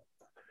 but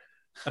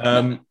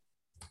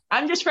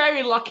I'm just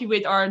very lucky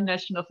with our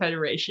national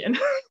federation.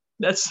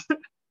 That's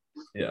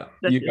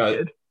you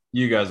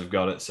guys have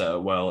got it set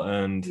up well,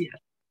 and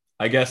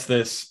I guess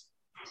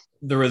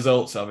the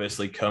results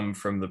obviously come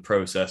from the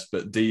process,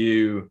 but do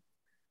you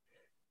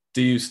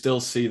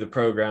still see the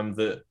program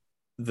that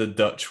the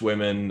Dutch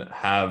women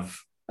have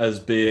as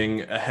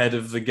being ahead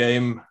of the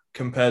game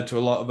compared to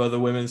a lot of other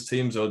women's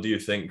teams, or do you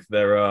think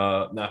there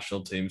are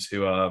national teams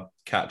who are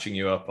catching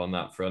you up on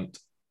that front?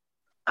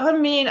 I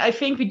mean, I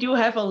think we do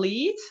have a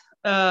lead,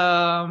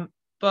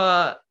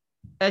 but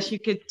as you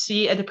could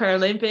see at the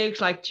Paralympics,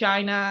 like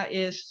China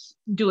is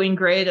doing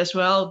great as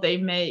well. They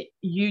made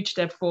huge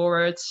step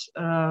forwards.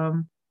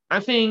 I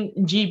think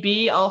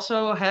GB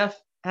also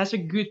has a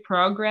good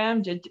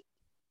program.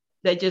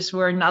 They just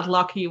were not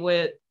lucky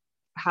with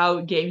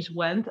how games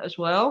went as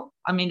well.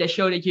 I mean, they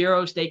showed at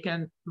Euros they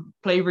can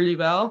play really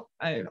well.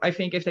 I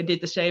think if they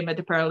did the same at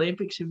the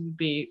Paralympics, it would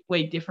be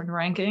way different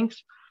rankings.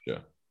 Yeah.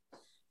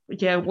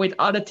 But yeah, with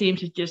other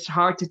teams, it's just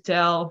hard to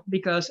tell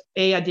because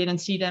I didn't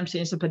see them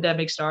since the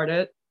pandemic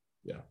started.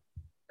 Yeah.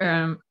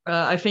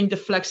 I think the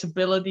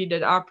flexibility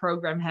that our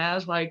program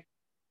has, like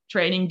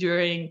training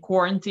during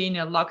quarantine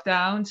and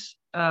lockdowns,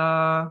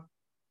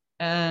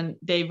 and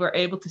they were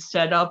able to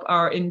set up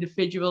our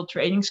individual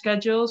training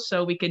schedules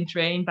so we can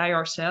train by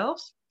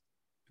ourselves.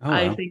 Oh, wow.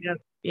 I think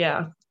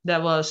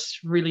that was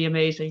really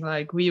amazing.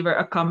 Like we were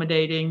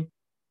accommodated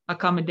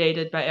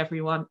by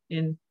everyone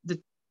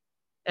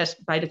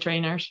by the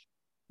trainers.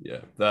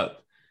 Yeah,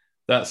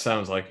 that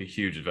sounds like a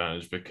huge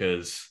advantage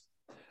because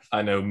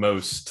I know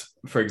most,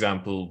 for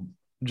example,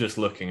 just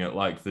looking at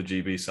like the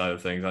GB side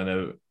of things, I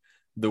know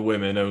the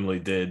women only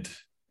did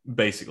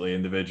basically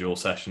individual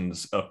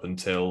sessions up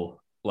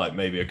until like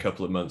maybe a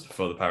couple of months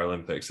before the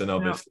Paralympics. And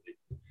obviously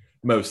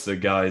most of the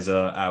guys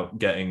are out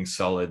getting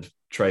solid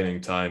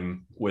training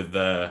time with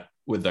their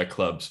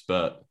clubs.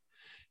 But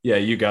yeah,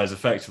 you guys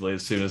effectively,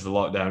 as soon as the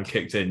lockdown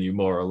kicked in, you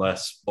more or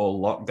less all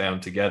locked down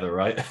together,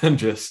 right? And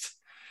just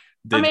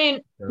I did. mean,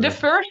 the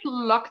first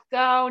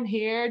lockdown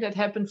here that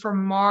happened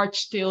from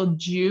March till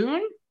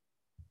June,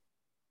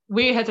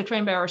 we had to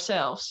train by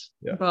ourselves.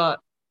 Yeah. But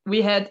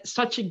we had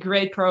such a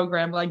great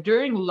program. Like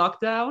during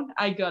lockdown,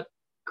 I got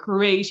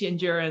crazy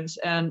endurance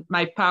and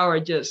my power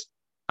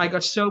I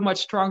got so much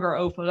stronger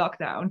over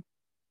lockdown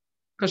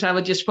because I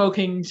was just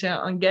focusing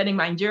on getting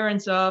my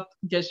endurance up,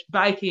 just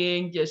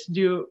biking, just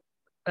do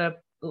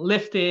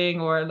lifting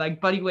or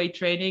like body weight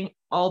training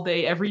all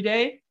day, every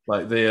day.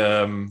 Like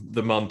the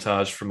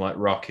montage from like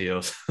Rocky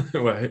or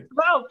something.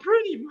 Well,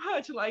 pretty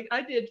much. Like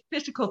I did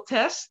physical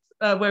tests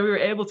where we were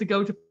able to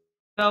go to.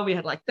 We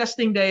had like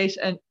testing days,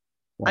 and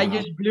I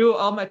just blew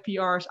all my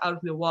PRs out of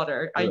the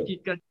water. I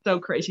got so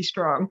crazy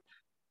strong.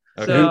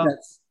 Okay. So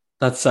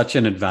that's such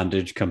an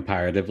advantage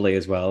comparatively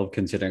as well,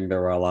 considering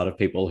there were a lot of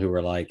people who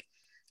were like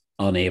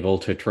unable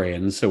to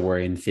train, so we're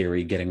in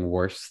theory getting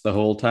worse the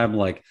whole time.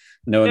 Like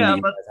knowing that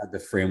you guys had the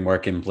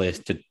framework in place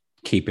to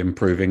keep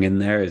improving in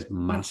there is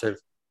massive.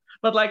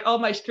 But like all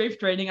my strength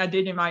training I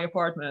did in my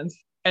apartment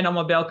and on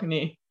my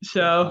balcony.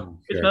 So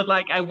it's not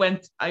like I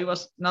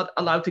was not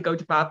allowed to go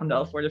to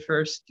Papendal for the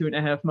first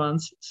 2.5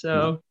 months.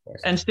 So,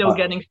 and still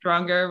getting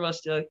stronger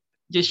was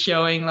just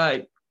showing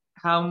like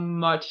how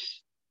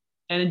much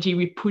energy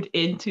we put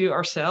into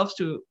ourselves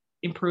to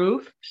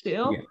improve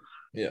still.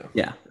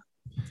 Yeah.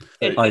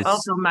 It's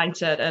also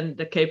mindset and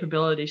the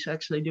capabilities to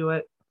actually do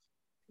it.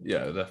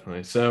 Yeah,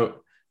 definitely.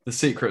 So the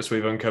secrets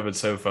we've uncovered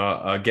so far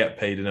are get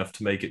paid enough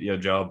to make it your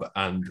job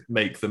and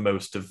make the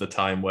most of the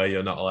time where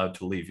you're not allowed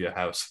to leave your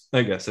house.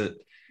 I guess it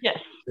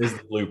is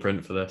the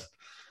blueprint for this.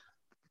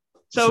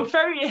 So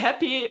very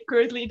happy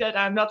currently that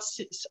I'm not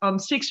on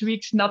 6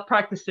 weeks not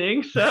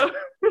practicing. So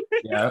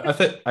yeah,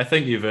 I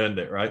think you've earned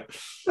it, right?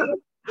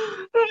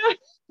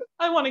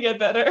 I want to get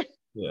better.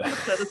 Yeah. I'm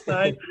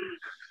satisfied.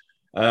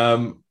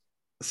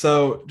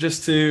 So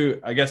just to,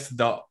 I guess,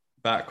 dot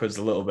backwards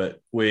a little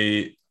bit,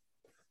 we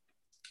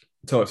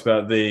talked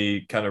about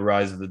the kind of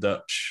rise of the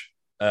Dutch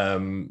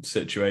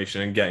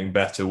situation and getting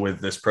better with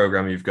this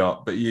program you've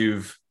got, but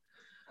you've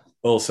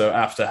also,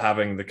 after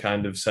having the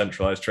kind of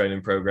centralized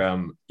training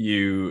program,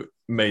 you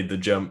made the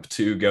jump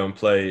to go and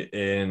play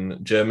in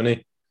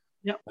Germany.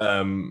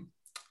 Yeah.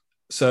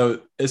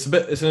 So it's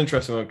an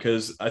interesting one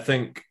because I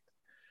think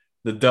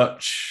the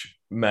Dutch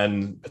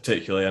men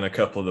particularly and a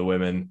couple of the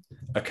women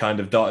are kind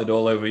of dotted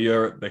all over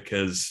Europe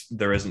because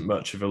there isn't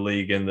much of a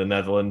league in the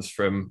Netherlands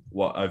from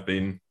what I've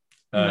been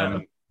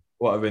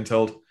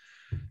told.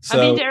 So,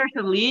 I mean, there's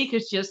a league,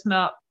 it's just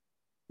not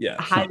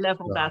high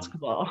level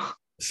basketball.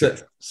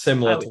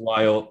 Similar to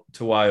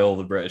why all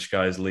the British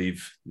guys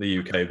leave the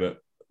UK, but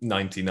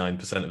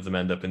 99% of them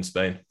end up in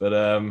Spain. But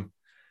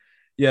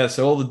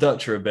so all the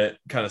Dutch are a bit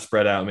kind of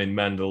spread out. I mean,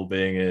 Mendel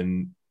being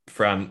in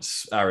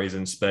France, Ari's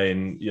in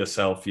Spain,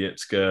 yourself,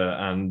 Yitzka,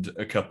 and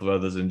a couple of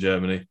others in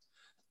Germany.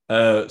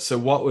 So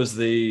what was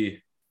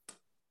the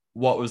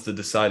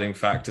deciding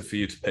factor for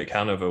you to pick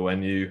Hanover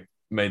when you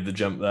made the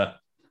jump there?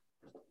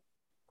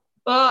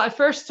 Well, I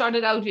first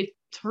started out with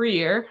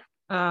Trier.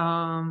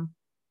 I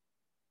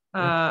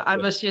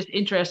was just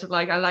interested.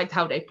 Like I liked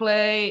how they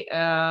play.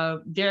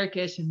 Derek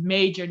is a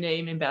major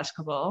name in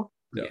basketball.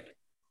 Yeah.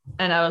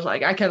 And I was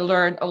like, I can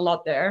learn a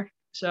lot there.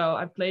 So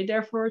I played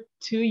there for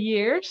 2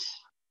 years,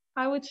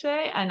 I would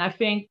say. And I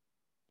think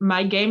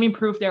my game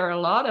improved there a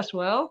lot as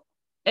well.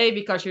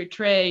 Because you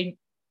train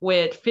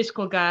with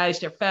physical guys,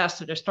 they're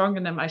faster, they're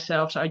stronger than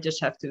myself. So I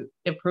just have to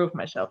improve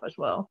myself as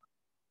well.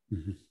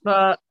 Mm-hmm.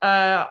 But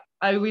I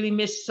really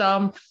missed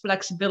some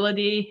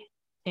flexibility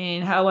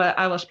in how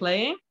I was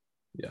playing.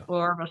 Yeah.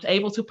 Or was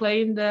able to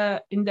play in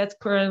that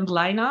current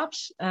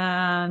lineups.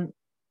 And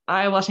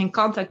I was in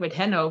contact with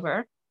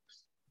Hanover.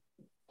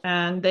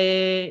 And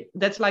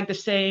that's like the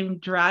same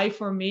drive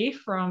for me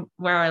from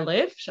where I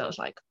live. So it's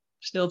like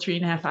still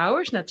 3.5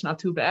 hours. That's not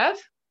too bad.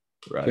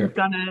 Right. I'm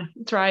gonna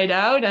try it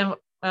out. And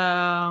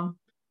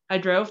I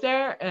drove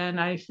there and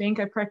I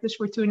think I practiced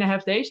for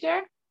 2.5 days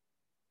there.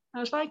 I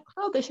was like,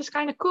 oh, this is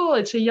kind of cool.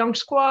 It's a young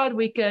squad.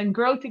 We can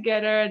grow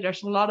together.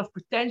 There's a lot of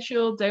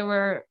potential. They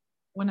were,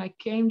 when I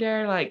came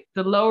there, like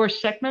the lower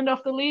segment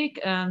of the league.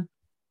 And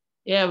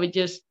we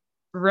just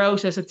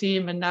rose as a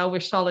team and now we're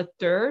solid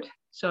third.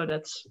 So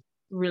that's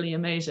really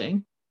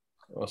amazing.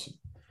 Awesome.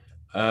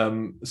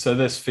 So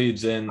this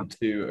feeds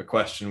into a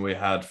question we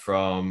had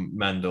from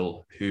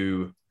Mendel,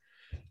 who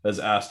has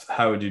asked,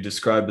 how would you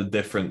describe the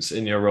difference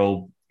in your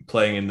role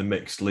playing in the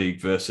mixed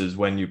league versus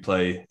when you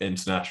play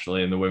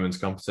internationally in the women's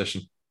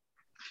competition?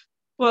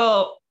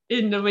 Well,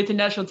 with the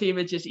national team,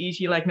 it's just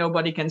easy. Like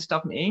nobody can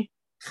stop me.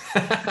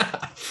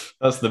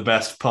 That's the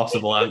best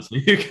possible answer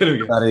you could have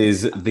given. That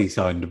is the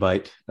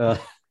soundbite.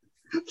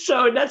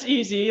 So that's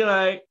easy.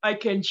 Like I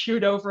can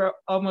shoot over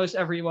almost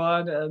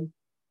everyone, and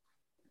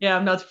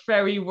I'm not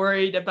very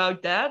worried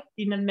about that.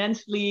 In a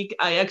men's league,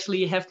 I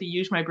actually have to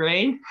use my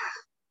brain.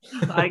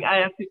 Like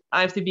I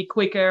have to be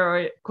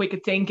quicker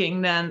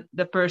thinking than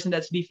the person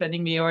that's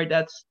defending me or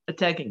that's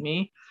attacking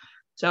me.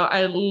 So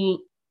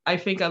I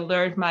think I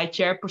learned my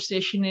chair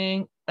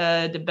positioning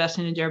the best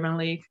in the German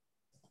league.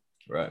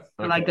 Right.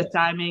 I like the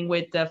timing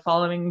with the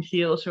following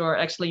seals, or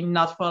actually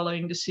not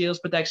following the seals,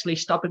 but actually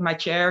stopping my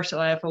chair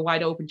so I have a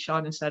wide open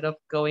shot instead of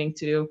going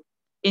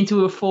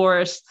into a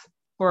forest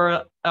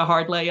for a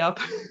hard layup.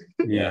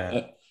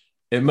 Yeah.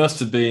 It must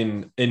have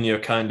been in your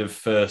kind of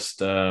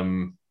first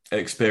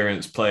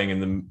experience playing in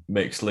the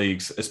mixed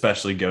leagues,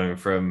 especially going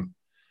from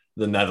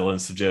the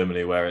Netherlands to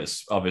Germany, where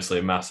it's obviously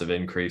a massive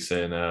increase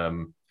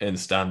in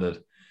standard.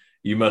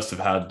 You must have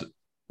had,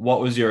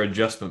 what was your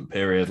adjustment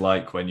period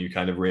like when you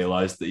kind of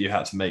realized that you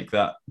had to make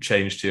that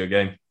change to your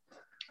game?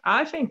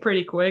 I think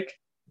pretty quick.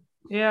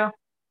 Yeah.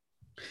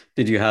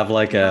 Did you have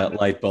like a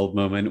light bulb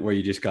moment where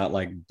you just got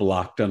like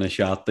blocked on a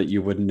shot that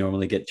you wouldn't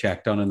normally get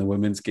checked on in the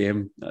women's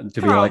game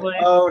to Probably. be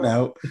like, oh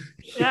no?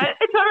 Yeah,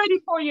 it's already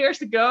 4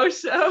 years ago,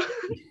 so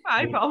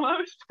 5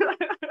 almost.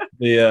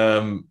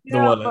 The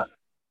one.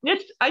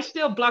 I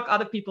still block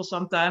other people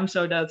sometimes,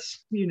 so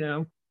that's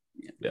Yeah,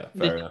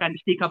 fair enough. kind of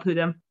speak up to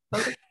them.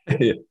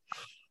 Yeah.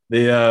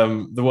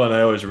 The one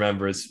I always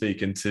remember is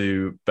speaking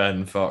to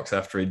Ben Fox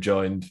after he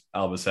joined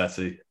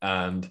Albacete,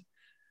 and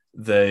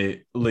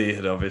Lee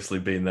had obviously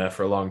been there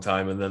for a long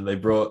time, and then they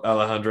brought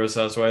Alejandro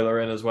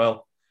Sazuela in as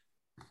well.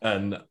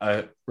 And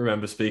I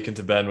remember speaking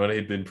to Ben when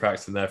he'd been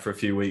practicing there for a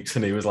few weeks,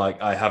 and he was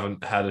like, "I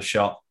haven't had a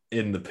shot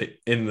in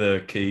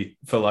the key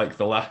for like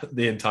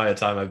the entire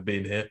time I've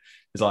been here."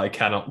 He's like, "I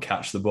cannot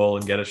catch the ball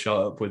and get a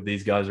shot up with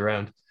these guys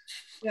around."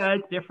 Yeah,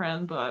 it's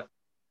different, but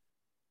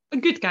a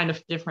good kind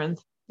of different.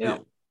 Yeah.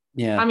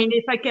 Yeah. I mean,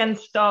 if I can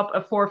stop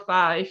a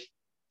 4-5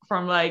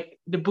 from like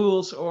the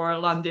Bulls or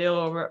Landale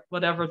or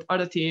whatever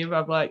other team,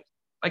 I'm like,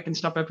 I can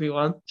stop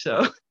everyone.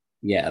 So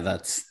yeah,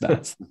 that's the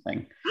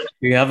thing.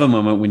 You have a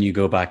moment when you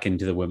go back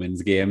into the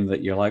women's game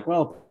that you're like,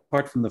 well,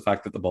 apart from the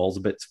fact that the ball's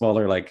a bit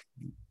smaller, like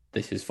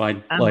this is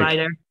fine. I'm like,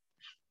 lighter.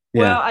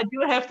 Yeah. Well, I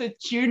do have to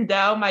tune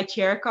down my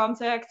chair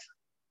contact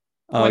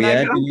I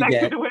go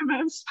back to the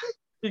women's.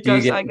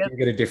 Because do you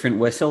get a different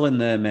whistle in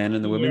the men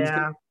and the women's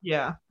game?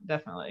 Yeah,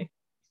 definitely.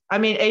 I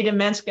mean, the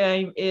men's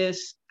game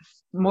is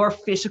more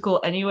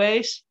physical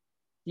anyways.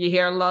 You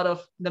hear a lot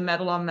of the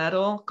metal on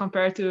metal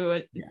compared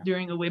to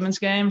during a women's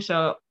game.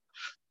 So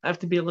I have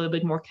to be a little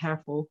bit more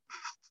careful.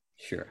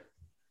 Sure.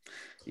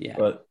 Yeah.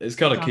 But it's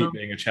got to keep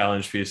being a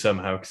challenge for you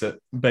somehow, because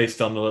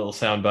based on the little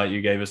soundbite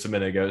you gave us a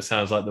minute ago, it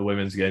sounds like the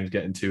women's game's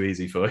getting too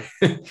easy for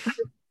you.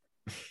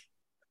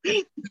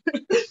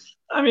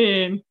 I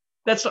mean,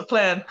 that's the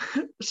plan.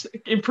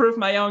 Improve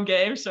my own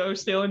game, so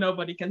still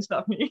nobody can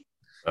stop me.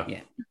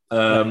 Yeah.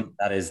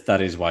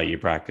 That is why you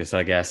practice,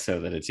 I guess, so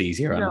that it's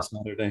easier on a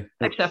Saturday.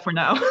 Except for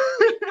now.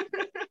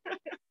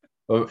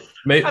 Well,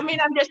 I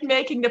mean, I'm just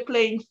making the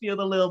playing field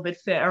a little bit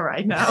fair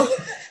right now.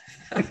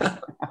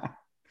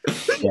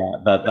 Yeah,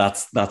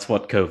 that's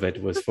what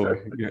COVID was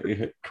for.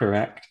 You're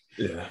correct.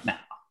 Yeah. No.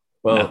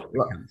 Well,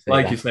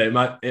 like you say,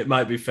 it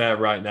might be fair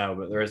right now,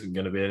 but there isn't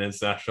going to be an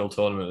international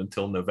tournament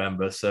until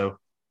November, so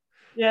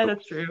yeah,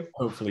 that's true.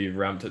 Hopefully you've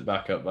ramped it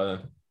back up by then.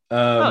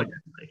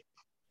 Definitely.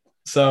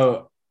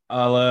 So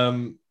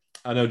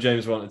I know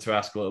James wanted to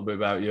ask a little bit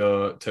about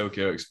your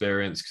Tokyo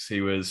experience, because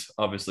he was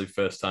obviously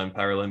first-time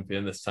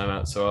Paralympian this time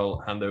out. So I'll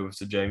hand over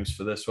to James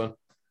for this one.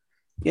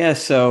 Yeah,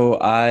 so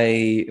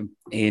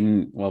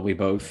we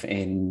both,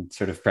 in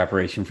sort of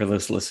preparation for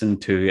this,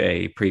 listened to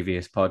a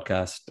previous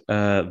podcast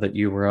that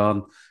you were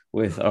on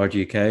with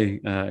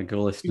RGK.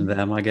 Go listen to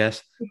them, I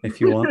guess, if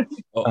you want.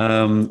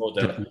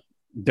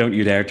 Don't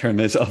you dare turn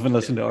this off and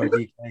listen to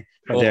RGK.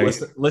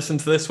 Listen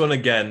to this one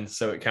again,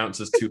 so it counts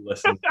as 2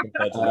 listens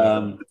compared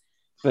to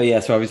But yeah,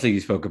 so obviously you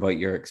spoke about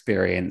your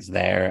experience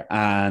there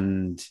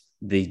and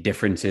the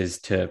differences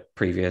to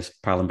previous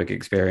Paralympic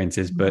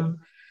experiences, but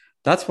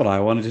that's what I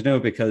wanted to know,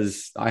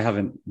 because I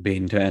haven't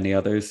been to any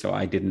others, so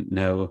I didn't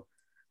know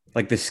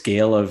like the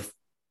scale of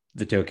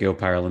the Tokyo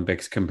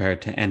Paralympics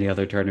compared to any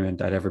other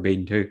tournament I'd ever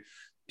been to.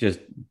 Just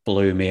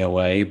blew me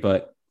away.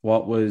 But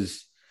what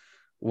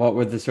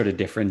were the sort of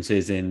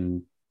differences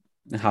in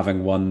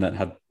having one that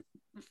had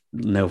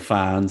no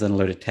fans and a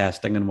load of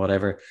testing and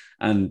whatever?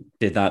 And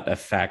did that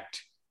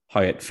affect how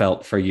it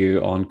felt for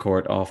you on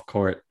court, off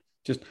court?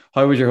 Just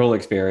how was your whole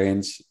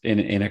experience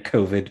in a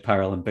COVID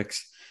Paralympics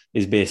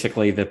is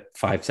basically the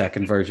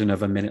 5-second version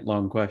of a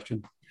minute-long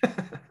question.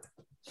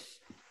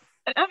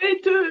 I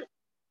mean, to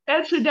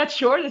answer that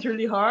short is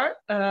really hard.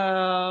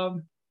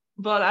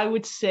 But I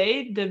would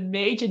say the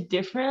major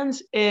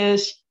difference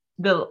is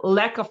the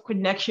lack of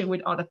connection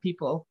with other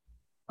people.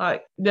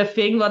 Like the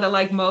thing that I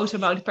like most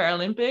about the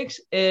Paralympics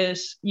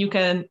is you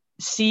can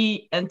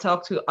see and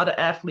talk to other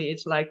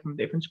athletes, like from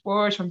different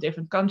sports, from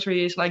different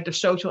countries, like the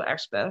social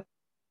aspect.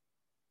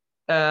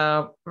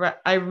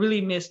 I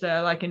really miss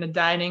that. Like in the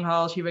dining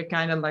halls, you were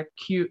kind of like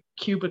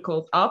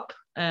cubicled up,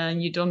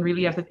 and you don't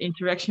really have that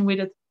interaction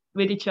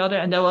with each other.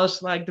 And that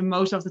was like the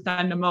most of the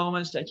time the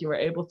moments that you were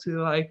able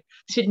to like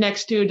sit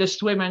next to the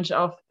swimmers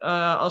of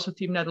also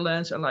Team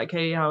Netherlands and like,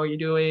 hey, how are you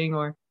doing?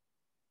 Or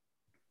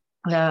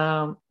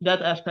that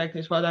aspect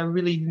is what I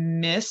really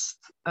missed.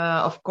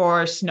 Of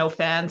course, no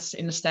fans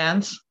in the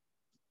stands.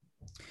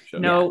 Sure.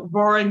 No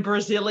roaring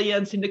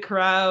Brazilians in the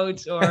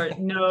crowds, or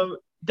no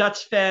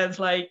Dutch fans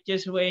like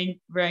just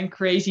wearing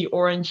crazy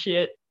orange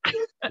shit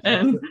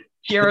and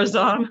cheer us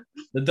on.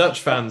 The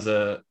Dutch fans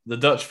are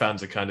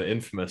kind of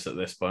infamous at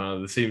this point.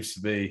 There seems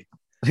to be.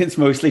 It's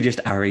mostly just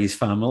Ari's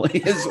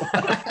family as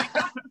well.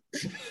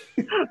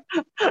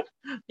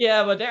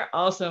 Yeah, but they're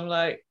awesome.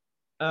 Like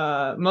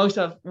most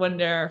of when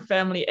their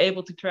family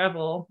able to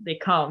travel, they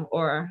come.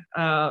 Or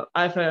I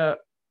have a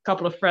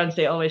couple of friends.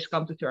 They always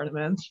come to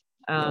tournaments.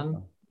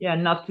 Yeah,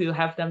 not to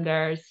have them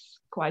there is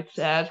quite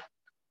sad.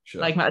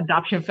 Sure. Like my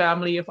adoption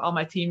family of all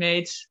my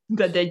teammates,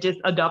 that they just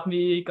adopt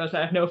me because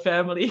I have no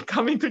family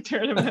coming to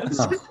tournaments.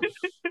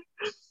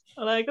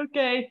 Like,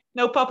 okay,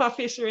 no Papa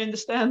Fisher in the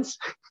stands.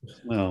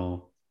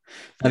 No,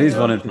 that is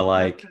one of the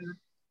like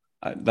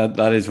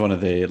that is one of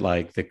the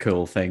like the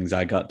cool things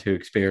I got to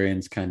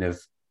experience. Kind of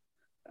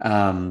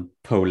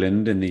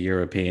Poland in the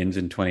Europeans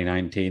in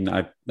 2019.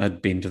 I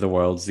had been to the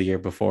Worlds the year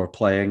before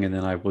playing, and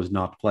then I was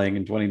not playing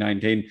in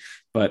 2019,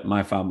 but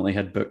my family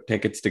had booked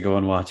tickets to go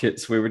and watch it.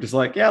 So we were just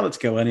like, yeah, let's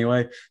go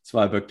anyway. So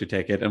I booked a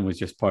ticket and was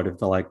just part of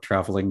the like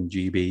traveling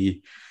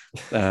GB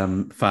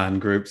fan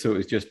group. So it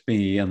was just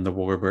me and the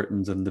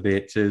Warburtons and the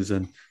Bateses,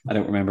 and I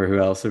don't remember who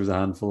else. There was a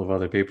handful of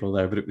other people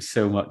there, but it was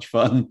so much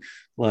fun.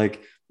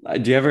 Like,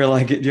 do you ever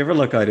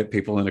look out at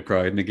people in a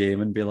crowd in a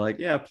game and be like,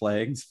 yeah,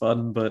 playing's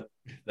fun, but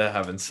they're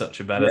having such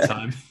a better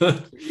time.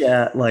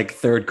 Yeah, like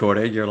third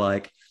quarter, you're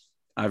like,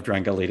 I've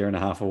drank 1.5 liters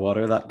of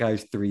water. That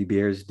guy's 3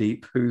 beers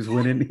deep. Who's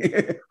winning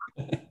here?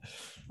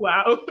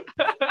 Wow.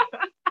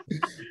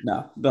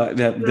 No,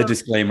 the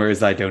disclaimer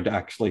is I don't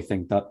actually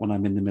think that when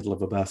I'm in the middle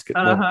of a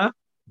basketball.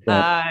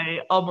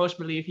 I almost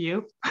believe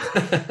you.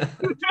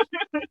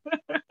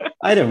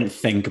 I don't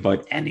think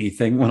about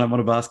anything when I'm on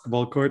a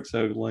basketball court.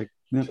 So, like,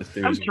 no.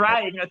 I'm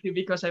trying not to,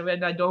 because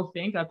when I don't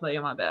think, I play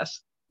on my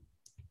best.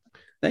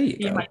 There you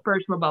go. In my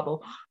personal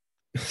bubble.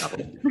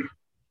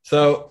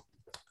 So,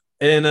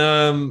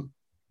 you've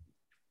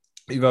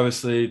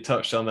obviously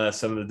touched on there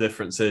some of the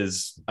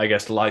differences, I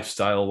guess,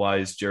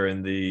 lifestyle-wise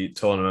during the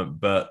tournament,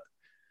 but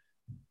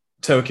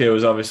Tokyo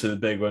was obviously the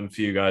big one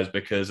for you guys,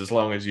 because as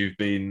long as you've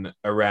been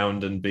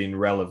around and been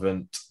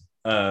relevant,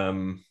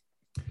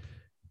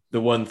 the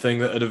one thing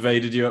that had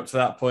evaded you up to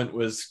that point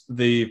was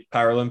the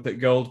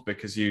Paralympic gold,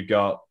 because you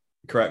got,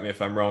 correct me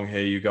if I'm wrong here,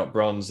 you got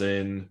bronze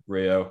in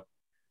Rio,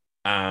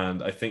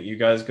 and I think you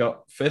guys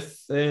got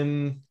 5th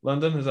in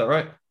London. Is that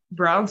right?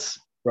 Bronze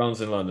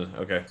in London.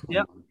 Okay.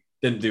 Yep.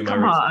 Didn't do my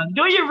Come research. on,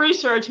 do your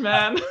research,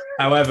 man.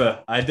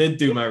 However, I did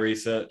do my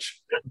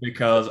research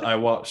because I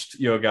watched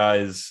your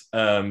guys'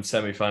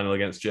 semi-final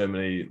against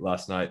Germany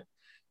last night,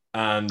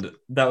 and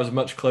that was a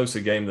much closer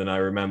game than I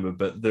remember,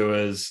 but there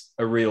was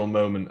a real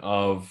moment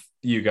of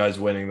you guys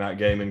winning that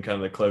game in kind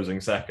of the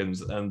closing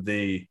seconds, and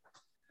the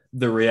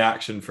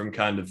reaction from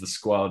kind of the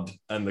squad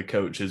and the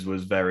coaches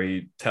was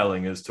very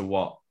telling as to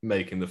what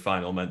making the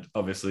final meant.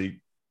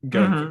 Obviously,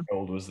 going for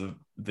gold was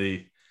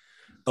the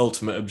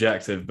ultimate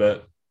objective,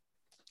 but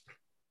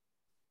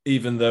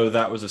even though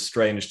that was a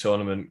strange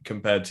tournament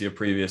compared to your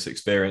previous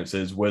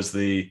experiences,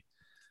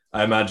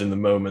 I imagine the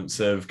moments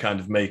of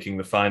kind of making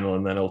the final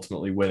and then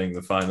ultimately winning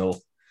the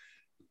final,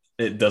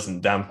 it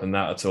doesn't dampen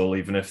that at all.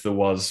 Even if there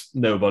was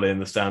nobody in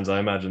the stands, I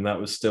imagine that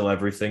was still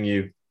everything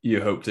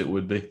you hoped it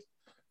would be.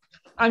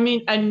 I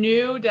mean, I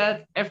knew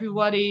that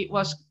everybody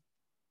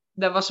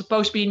that was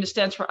supposed to be in the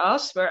stands for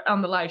us were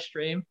on the live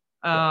stream.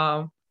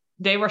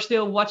 They were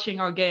still watching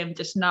our game,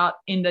 just not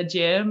in the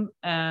gym.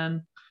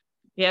 And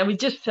yeah, we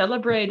just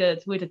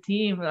celebrated with a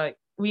team. Like,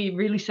 we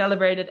really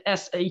celebrated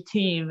as a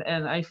team.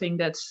 And I think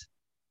that's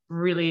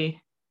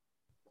really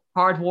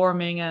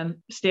heartwarming. And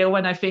still,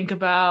 when I think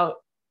about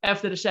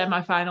after the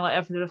semifinal,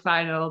 after the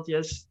final,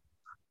 just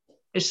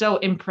it's so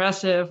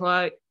impressive.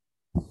 Like,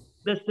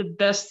 that's the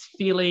best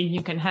feeling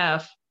you can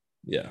have.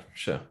 Yeah,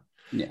 sure.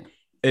 Yeah.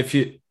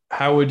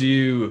 How would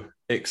you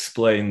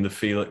explain the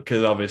feeling?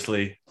 Because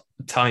obviously,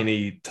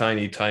 tiny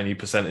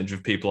percentage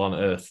of people on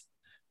Earth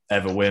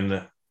ever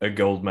win a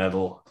gold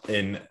medal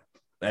in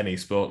any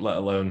sport, let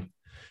alone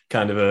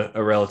kind of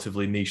a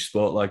relatively niche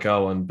sport like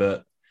our one.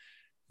 But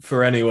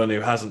for anyone who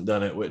hasn't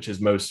done it, which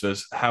is most of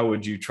us, how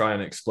would you try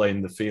and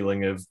explain the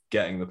feeling of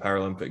getting the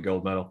Paralympic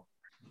gold medal?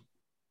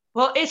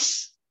 Well,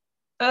 it's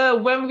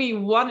when we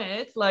won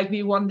it, like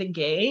we won the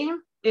game,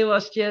 it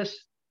was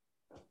just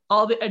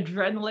all the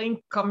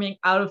adrenaline coming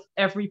out of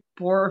every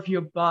pore of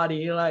your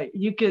body. Like,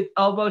 you could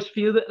almost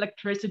feel the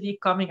electricity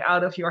coming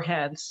out of your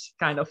hands,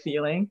 kind of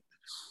feeling.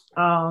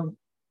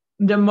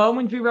 The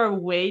moment we were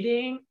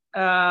waiting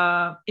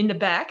in the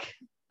back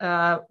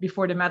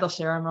before the medal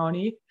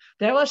ceremony,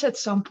 there was at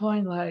some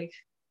point like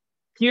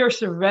pure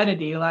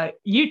serenity. Like,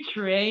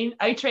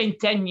 I trained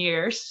 10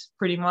 years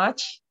pretty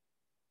much,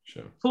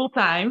 sure, full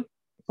time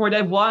for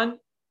that one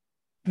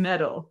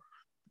medal.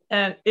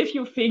 And if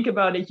you think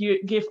about it,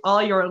 you give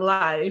all your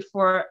life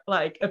for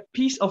like a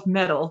piece of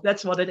metal.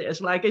 That's what it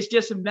is. Like, it's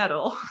just a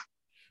medal.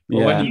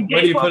 Yeah. When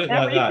you put it like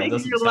that, everything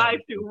in your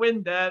life to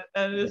win that,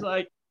 and it's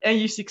like, and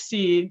you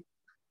succeed.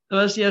 It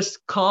was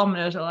just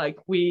calmness. Like,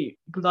 we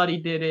bloody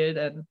did it,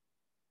 and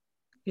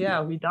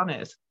yeah, we done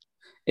it.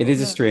 It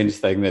is a strange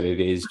thing that it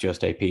is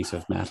just a piece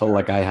of metal.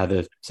 Like I had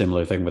a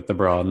similar thing with the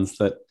bronze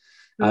that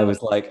I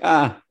was like,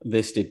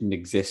 this didn't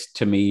exist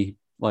to me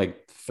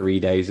like 3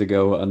 days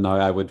ago, and now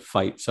I would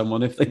fight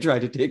someone if they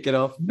tried to take it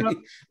off me.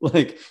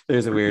 Like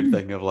there's a weird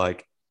thing of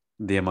like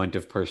the amount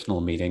of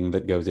personal meaning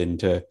that goes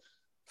into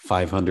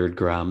 500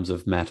 grams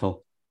of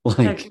metal.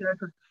 Like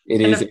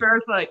it is. And the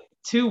first like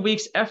 2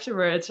 weeks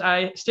afterwards,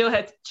 I still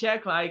had to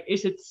check like,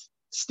 is it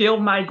still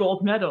my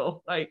gold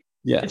medal? Like,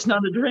 it's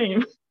not a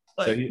dream.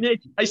 Like, so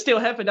I still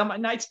have it on my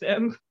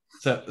nightstand.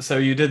 So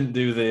you didn't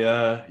do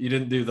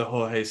the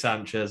Jorge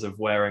Sanchez of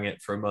wearing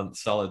it for a month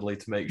solidly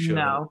to make sure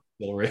that it's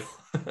still real.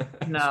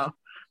 No.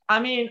 I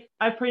mean,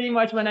 I pretty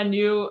much, when I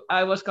knew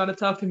I was going to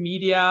talk to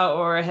media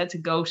or I had to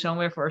go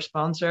somewhere for a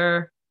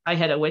sponsor, I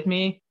had it with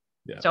me.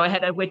 Yeah. So I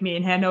had it with me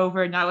in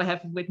Hanover. Now I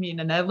have it with me in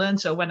the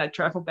Netherlands. So when I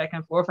travel back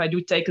and forth, I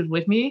do take it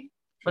with me.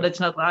 But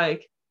it's not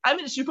like I'm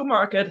in the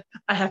supermarket,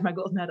 I have my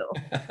gold medal.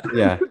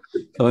 Yeah.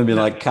 So I'd be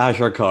like cash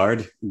or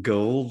card,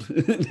 gold.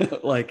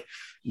 Like,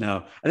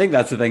 no. I think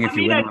that's the thing. If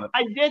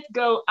I did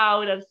go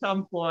out at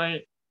some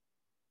point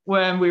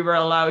when we were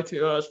allowed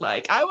to. I was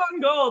like, I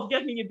want gold,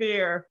 get me a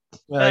beer.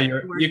 Well,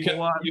 you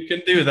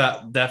can do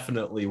that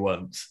definitely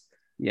once.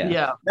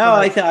 Yeah. No,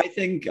 I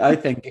think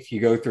if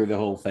you go through the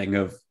whole thing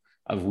of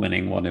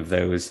winning one of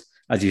those,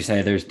 as you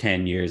say, there's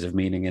 10 years of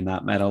meaning in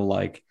that medal.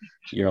 Like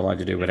you're allowed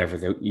to do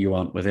whatever you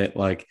want with it.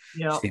 Like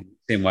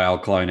same way I'll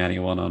clown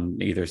anyone on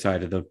either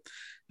side of the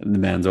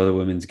men's or the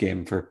women's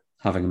game for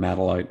having a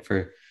medal out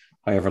for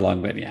however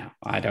long. But yeah,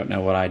 I don't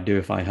know what I'd do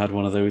if I had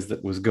one of those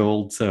that was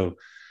gold. So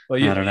I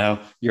don't know.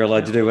 You're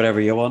allowed to do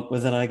whatever you want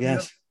with it, I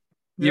guess.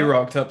 You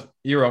rocked up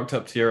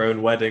to your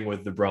own wedding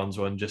with the bronze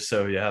one just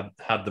so you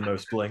had the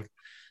most bling.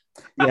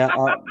 Yeah,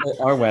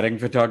 our wedding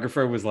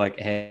photographer was like,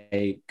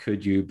 hey,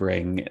 could you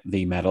bring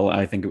the medal?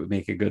 I think it would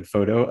make a good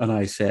photo. And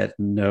I said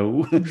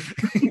no.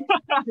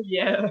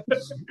 Yeah.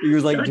 He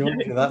was like, do you want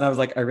to do that? And I was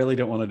like, I really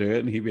don't want to do it.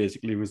 And he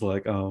basically was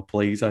like, oh,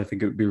 please, I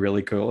think it would be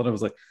really cool. And I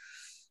was like,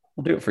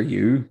 I'll do it for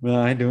you.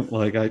 I don't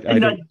like I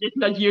did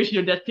not use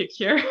your that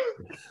picture.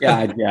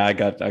 I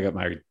got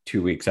married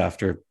 2 weeks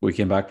after we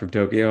came back from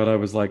Tokyo, and I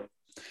was like,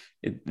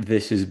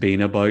 this has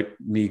been about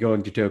me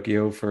going to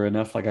Tokyo for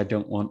enough. Like I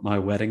don't want my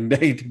wedding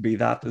day to be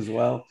that as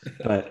well.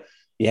 But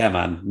yeah,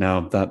 man,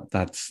 no,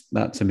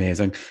 that's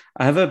amazing.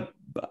 I have a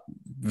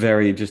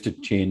very, just to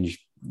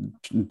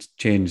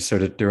change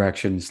sort of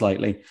direction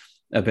slightly,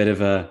 a bit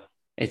of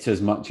it's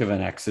as much of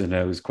an X's and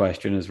O's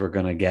question as we're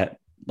gonna get.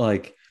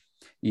 Like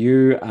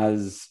you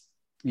guys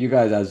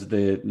as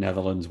the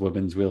Netherlands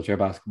women's wheelchair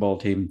basketball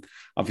team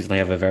obviously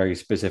have a very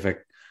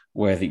specific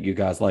way that you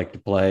guys like to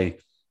play.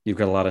 You've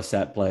got a lot of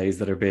set plays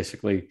that are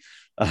basically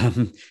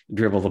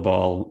dribble the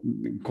ball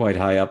quite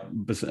high up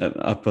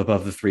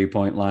above the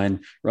 3-point line,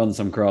 run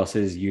some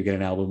crosses, you get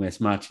an elbow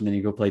mismatch, and then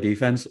you go play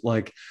defense.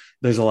 Like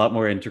there's a lot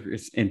more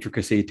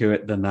intricacy to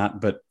it than that,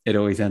 but it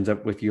always ends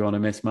up with you on a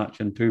mismatch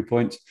and 2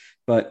 points.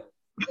 But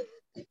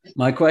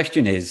my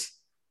question is,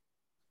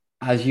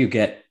 as you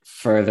get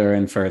further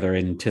and further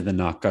into the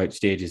knockout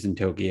stages in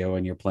Tokyo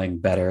and you're playing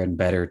better and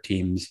better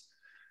teams,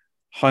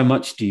 how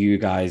much do you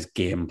guys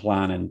game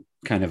plan and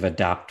kind of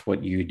adapt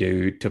what you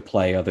do to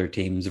play other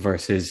teams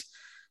versus,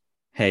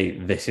 hey,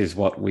 this is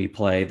what we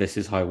play, this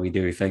is how we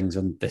do things,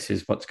 and this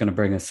is what's going to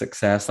bring us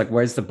success? Like,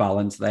 where's the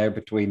balance there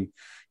between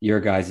your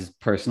guys'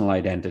 personal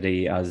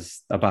identity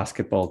as a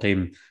basketball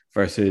team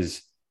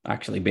versus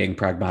actually being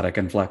pragmatic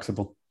and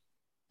flexible?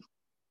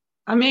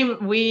 I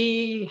mean,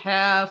 we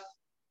have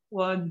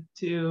 1,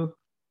 2,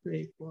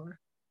 3, 4,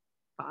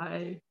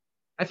 5,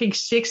 I think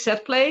 6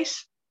 set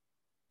plays.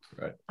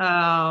 Right.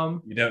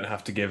 You don't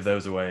have to give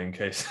those away in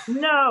case.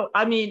 No,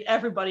 I mean,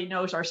 everybody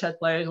knows our set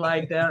plays,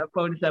 like the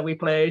opponents that we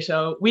play.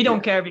 So we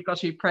don't care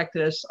because we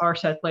practice our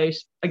set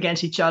plays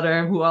against each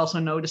other who also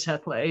know the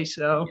set plays.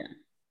 So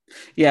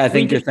I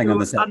think your thing on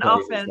the set plays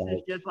on offense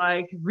is just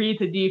like read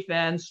the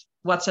defense,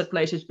 what set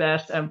plays is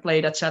best, and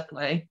play that set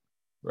play.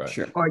 Right.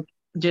 Sure. Or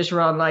just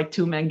run like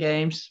 2-man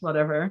games,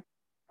 whatever.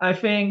 I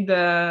think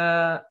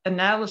the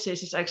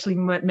analysis is actually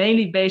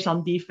mainly based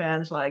on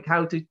defense, like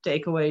how to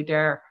take away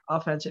their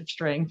offensive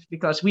strength,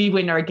 because we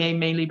win our game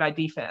mainly by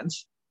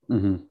defense.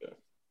 Mm-hmm.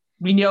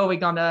 We know we're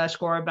going to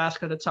score a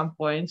basket at some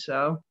point,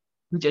 so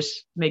we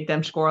just make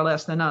them score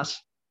less than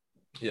us.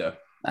 Yeah.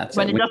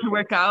 When it doesn't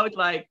work out,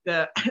 like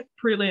the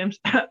prelims,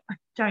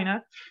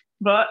 China.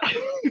 But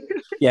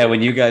yeah,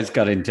 when you guys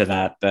got into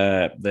that,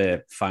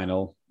 the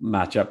final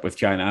matchup with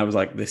China, I was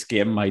like, this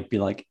game might be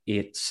like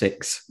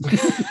 8-6.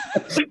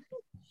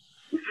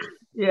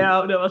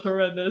 Yeah, that was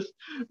horrendous.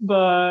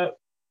 But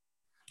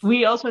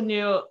we also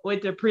knew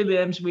with the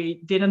prelims,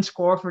 we didn't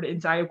score for the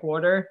entire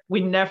quarter. We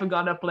never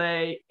gonna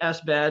play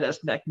as bad as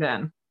back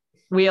then.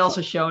 We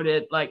also showed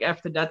it, like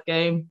after that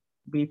game,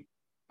 we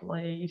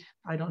played,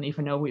 I don't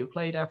even know who we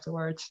played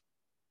afterwards.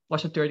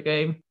 Was the third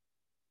game.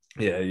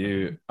 Yeah,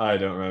 I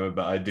don't remember,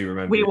 but I do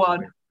remember. We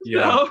won.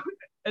 Yeah.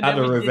 Had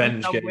a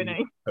revenge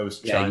game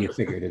post China. Yeah, you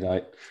figured it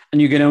out.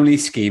 And you can only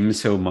scheme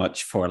so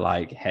much for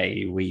like,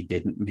 hey, we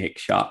didn't make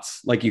shots.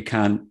 Like you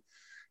can't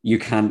you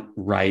can't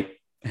write,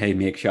 "Hey,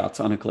 make shots"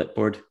 on a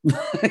clipboard.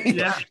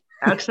 Yeah,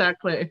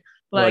 exactly.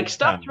 Like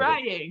stop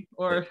trying,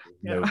 or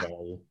no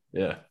value.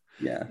 Yeah.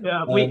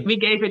 Yeah, we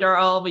gave it our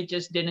all. We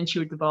just didn't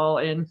shoot the ball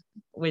in,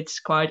 which is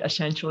quite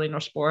essential in our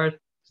sport.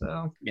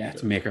 So yeah,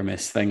 it's a make or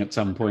miss thing at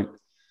some point.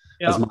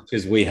 Yeah. As much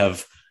as we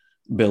have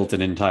built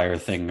an entire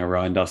thing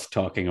around us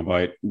talking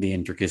about the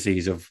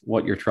intricacies of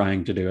what you're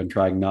trying to do and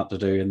trying not to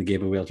do in the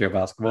game of wheelchair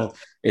basketball,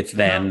 it's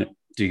then,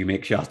 do you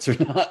make shots or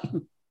not?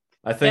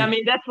 I think. Yeah, I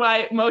mean, that's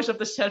why most of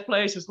the set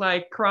plays is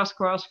like cross,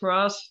 cross,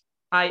 cross.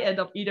 I end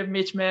up either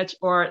mismatch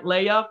or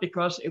layup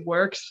because it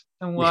works.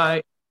 And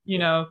why,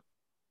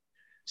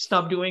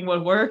 stop doing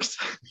what works.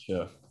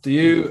 Sure. Do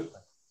you,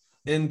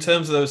 in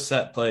terms of those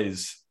set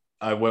plays,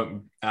 I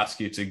won't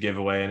ask you to give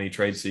away any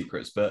trade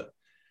secrets, but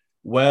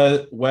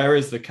where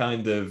is the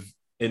kind of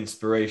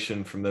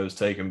inspiration from those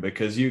taken?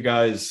 Because you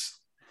guys,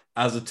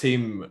 as a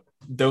team,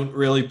 don't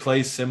really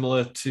play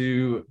similar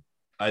to,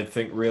 I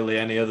think, really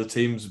any other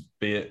teams,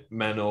 be it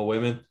men or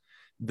women.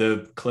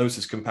 The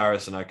closest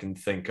comparison I can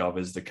think of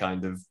is the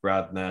kind of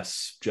Brad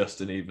Ness,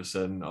 Justin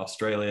Everson,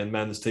 Australian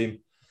men's team.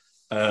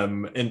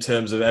 In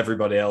terms of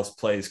everybody else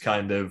plays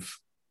kind of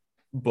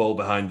ball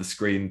behind the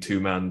screen,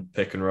 2-man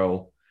pick and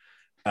roll.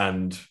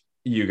 And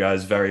you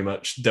guys very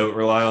much don't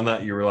rely on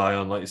that. You rely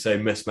on, like you say,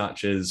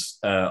 mismatches,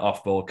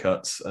 off-ball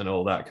cuts, and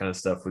all that kind of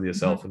stuff with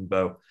yourself and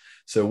Bo.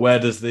 So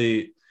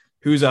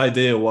whose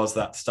idea was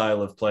that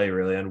style of play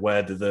really, and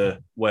where do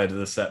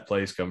the set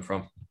plays come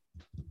from?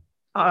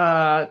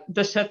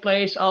 The set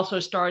plays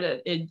also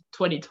started in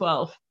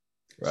 2012.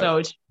 Right.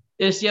 So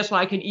it's just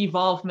like an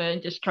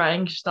evolvement, just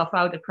trying stuff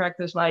out at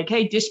practice. Like,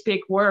 hey, this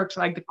pick works,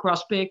 like the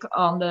cross pick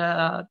on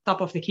the top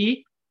of the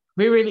key.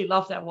 We really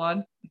love that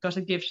one because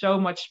it gives so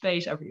much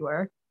space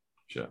everywhere.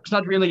 Sure. It's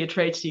not really a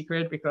trade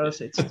secret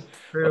because it's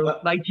true. Well,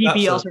 like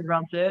GP also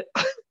runs it.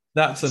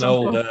 That's an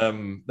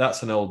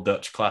old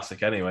Dutch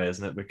classic anyway,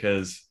 isn't it?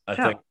 Because I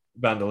think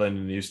Van der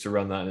Linden used to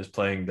run that in his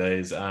playing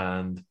days,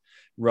 and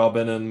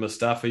Robin and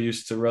Mustafa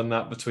used to run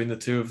that between the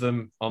two of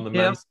them on the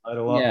men's side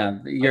a lot. Yeah,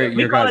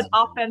 we call it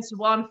offense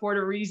one for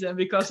the reason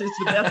because it's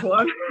the best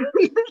one.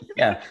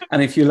 Yeah,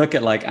 and if you look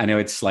at, like, I know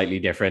it's slightly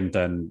different,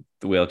 and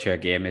the wheelchair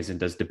game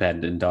isn't as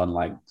dependent on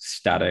like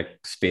static,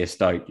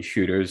 spaced out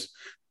shooters,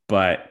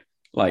 but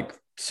like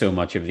so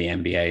much of the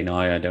NBA now,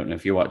 I don't know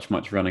if you watch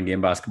much running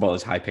game basketball,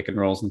 is high pick and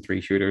rolls and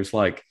 3 shooters.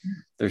 Like,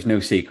 there's no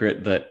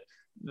secret that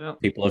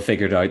people have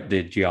figured out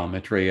the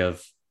geometry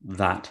of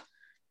that.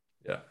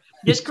 Yeah.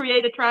 Just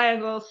create the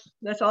triangles.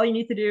 That's all you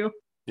need to do.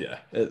 Yeah.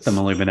 It's some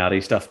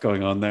Illuminati stuff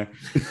going on there.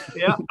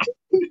 Yeah.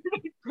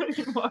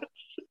 Pretty much.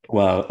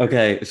 Wow.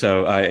 Okay.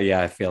 So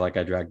I feel like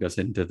I dragged us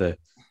into the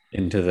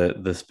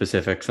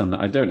specifics, and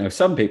I don't know.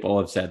 Some people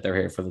have said they're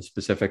here for the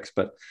specifics,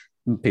 but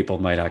people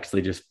might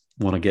actually just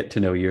want to get to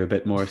know you a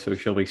bit more. So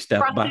shall we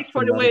step Cross back? Picks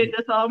for the win.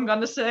 That's all I'm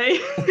gonna say.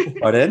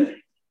 Pardon?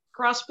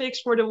 Cross picks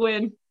for the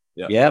win.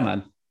 Yeah,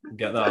 man.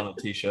 Get that on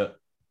a t-shirt.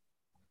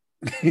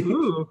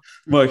 Ooh.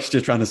 Mark's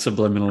just trying to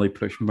subliminally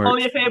push merch.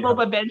 Only available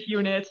by Bench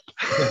Unit.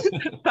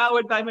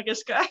 Powered by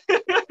Mariska.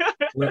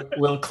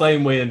 We'll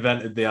claim we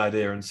invented the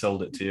idea and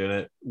sold it to you,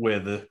 and we're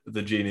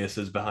the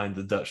geniuses behind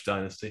the Dutch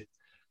Dynasty.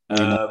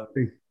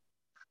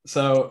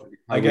 So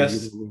I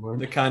guess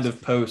the kind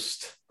of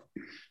post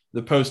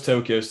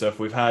Tokyo stuff,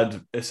 we've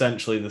had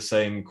essentially the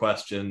same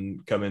question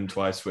come in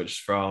twice,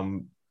 which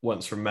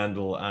once from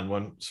Mendel and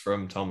once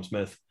from Tom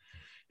Smith,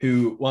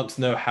 who want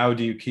to know, how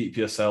do you keep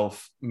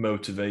yourself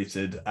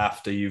motivated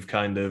after you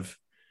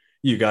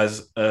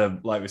guys,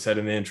 like we said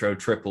in the intro,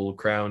 Triple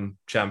Crown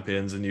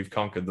champions, and you've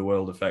conquered the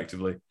world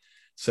effectively.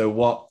 So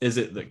what is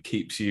it that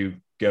keeps you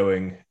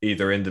going,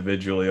 either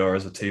individually or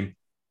as a team?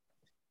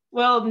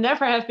 Well,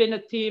 never have been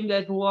a team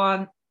that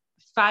won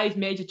 5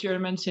 major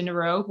tournaments in a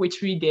row,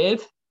 which we did.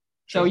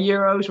 Sure. So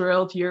Euros,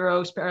 World,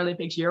 Euros,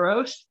 Paralympics,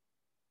 Euros.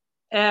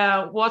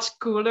 What's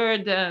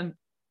cooler than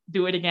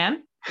do it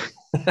again?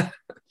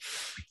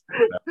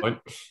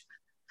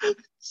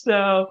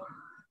 So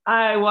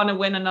I want to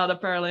win another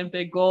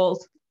Paralympic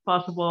gold,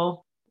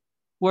 possible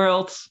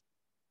Worlds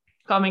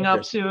coming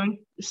up soon.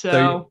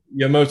 So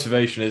your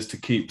motivation is to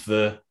keep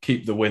the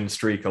win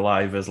streak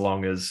alive as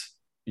long as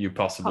you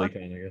possibly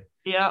can again.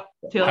 Yeah,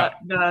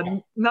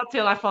 not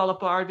till I fall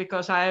apart,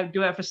 because I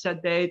do have a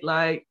set date.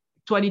 Like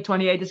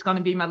 2028 is going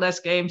to be my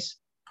last games.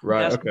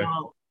 Right. Okay.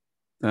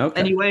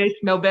 Anyways,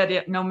 no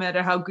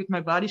matter how good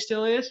my body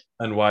still is.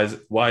 And why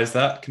is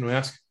that? Can we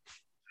ask?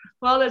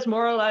 Well, it's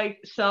more like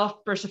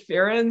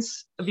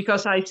self-perseverance,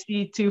 because I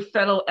see 2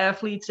 fellow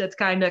athletes that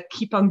kind of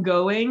keep on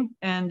going,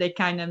 and they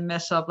kind of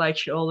mess up like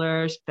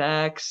shoulders,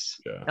 backs,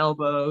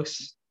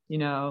 elbows,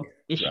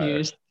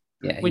 issues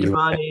with the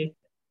body.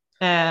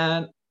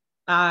 And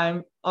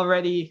I'm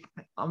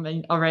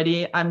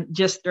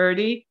just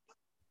 30,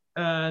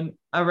 and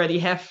I already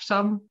have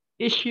some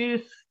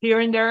issues here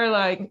and there.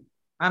 Like,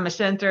 I'm a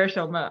center,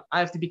 so I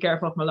have to be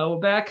careful of my lower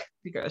back,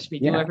 because we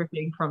do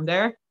everything from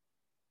there.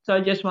 So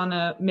I just want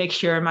to make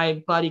sure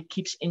my body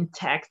keeps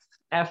intact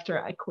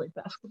after I quit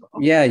basketball.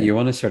 Yeah, you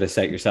want to sort of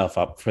set yourself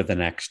up for the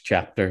next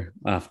chapter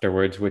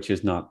afterwards, which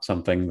is not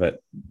something that,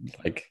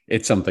 like,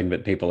 it's something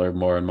that people are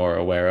more and more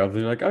aware of.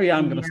 They're like, oh yeah,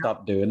 I'm going to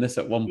stop doing this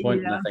at one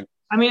point. And I think,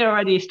 I mean, I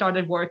already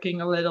started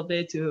working a little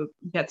bit to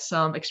get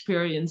some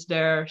experience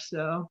there.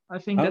 So I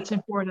think that's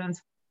important.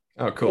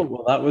 Oh, cool.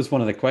 Well, that was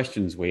one of the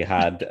questions we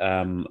had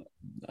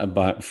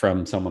about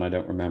from someone I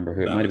don't remember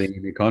who. It might have been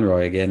Amy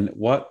Conroy again.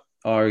 What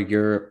are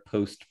your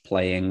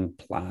post-playing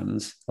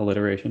plans?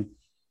 Alliteration.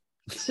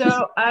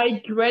 So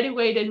I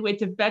graduated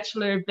with a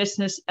Bachelor of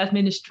Business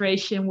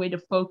Administration with a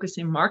focus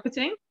in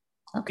marketing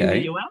in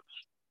the US.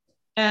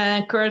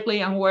 And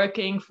currently I'm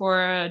working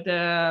for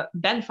the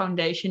Ben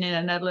Foundation in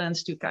the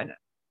Netherlands to kind of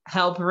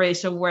help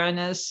raise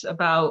awareness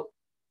about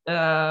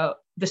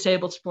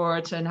disabled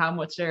sports and how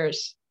much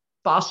there's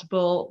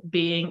possible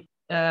being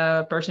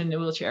a person in a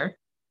wheelchair.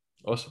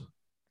 Awesome.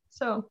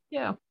 So,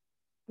 yeah.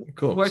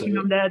 Cool. Working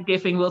on that,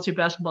 giving wheelchair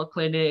basketball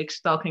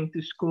clinics, talking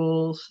to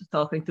schools,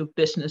 talking to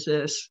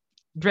businesses,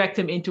 drag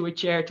them into a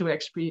chair to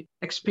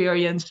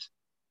experience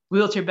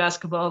wheelchair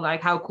basketball,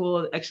 like how cool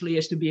it actually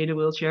is to be in a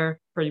wheelchair,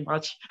 pretty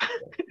much.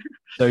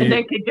 So and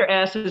then kick their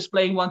asses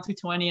playing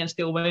 1-20 and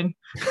still win.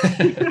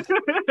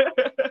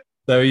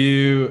 So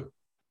you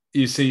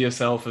see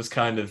yourself as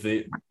kind of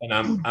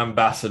an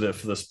ambassador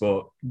for the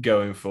sport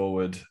going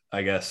forward,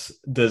 I guess.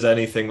 Does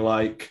anything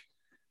like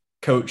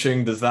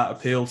coaching, does that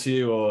appeal to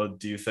you, or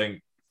do you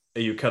think,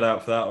 are you cut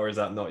out for that, or is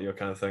that not your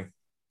kind of thing?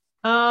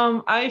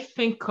 I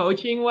think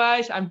coaching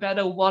wise, I'm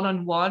better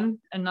one-on-one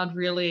and not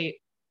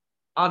really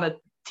on a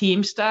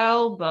team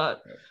style,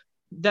 but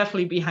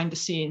definitely behind the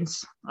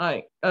scenes.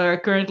 Like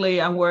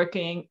currently I'm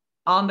working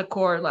on the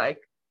court, like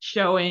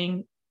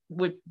showing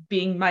with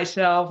being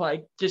myself,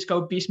 like just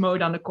go beast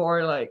mode on the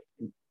court, like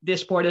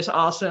this sport is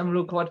awesome,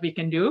 look what we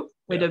can do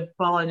with a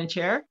ball in a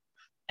chair.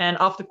 And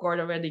off the court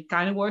already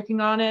kind of working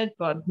on it,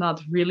 but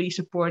not really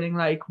supporting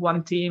like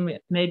one team,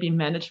 maybe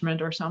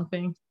management or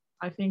something.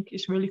 I think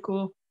is really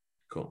cool.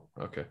 Cool.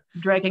 Okay.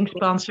 Dragging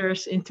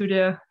sponsors into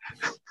the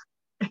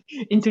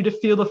into the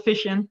field of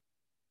vision.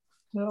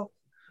 So.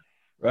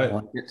 Right.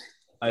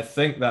 I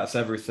think that's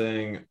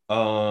everything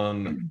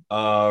on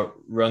our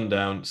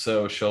rundown.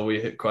 So shall we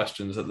hit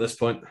questions at this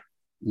point?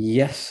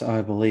 Yes,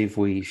 I believe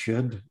we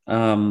should.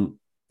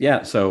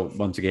 So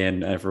once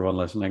again, everyone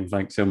listening,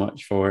 thanks so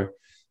much for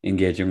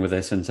engaging with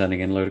us and sending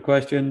in a load of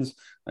questions.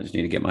 I just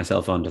need to get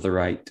myself onto the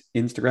right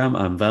Instagram.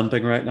 I'm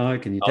vamping right now.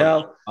 Can you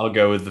tell? I'll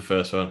go with the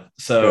first one.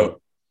 So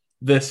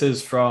this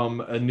is from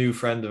a new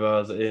friend of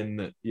ours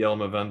in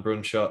Jelmer van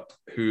Brunschot,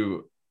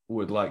 who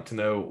would like to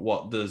know,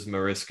 what does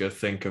Mariska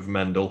think of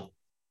Mendel?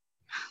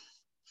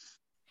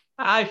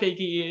 I think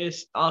he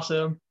is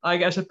awesome.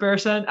 Like as a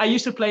person, I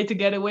used to play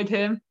together with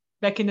him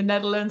back in the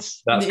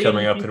Netherlands. That's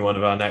coming up in one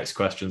of our next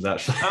questions,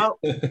 actually. Oh,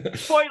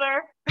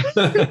 spoiler.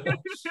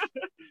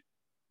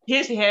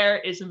 His hair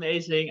is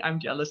amazing. I'm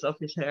jealous of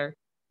his hair.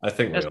 I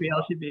think as we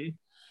all should be.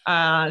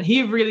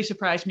 He really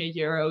surprised me at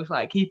Euros.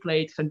 Like he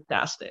played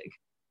fantastic.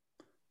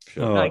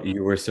 Sure. Oh, like,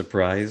 you were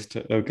surprised?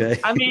 Okay.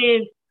 I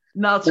mean,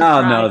 not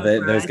surprised.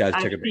 Those guys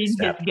took a big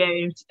step. I've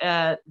seen his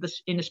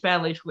games in the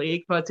Spanish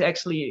league, but to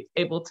actually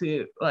able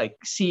to like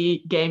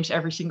see games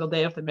every single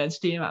day of the men's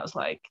team, I was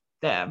like,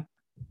 damn,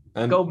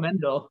 go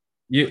Mendel.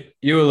 You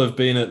will have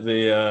been at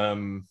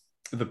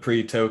the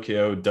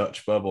pre-Tokyo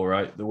Dutch bubble,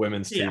 right? The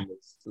women's team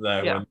was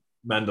there when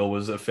Mendel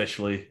was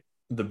officially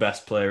the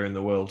best player in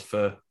the world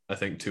for, I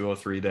think, 2 or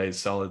 3 days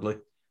solidly.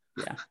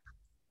 Yeah.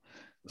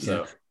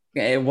 So,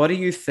 what do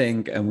you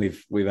think? And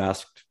we've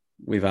asked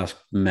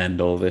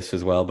Mendel this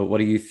as well, but what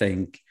do you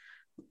think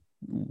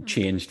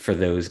changed for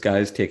those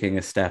guys taking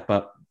a step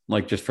up,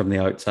 like just from the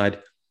outside?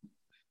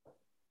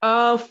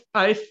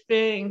 I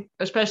think,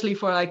 especially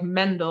for like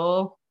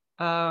Mendel,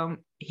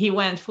 he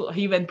went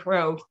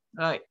pro.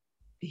 Like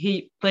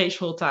he plays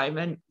full time,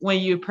 and when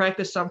you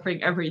practice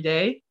something every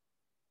day,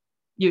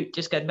 you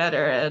just get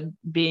better. And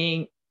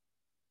being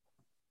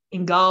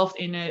engulfed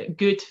in a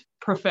good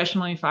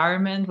professional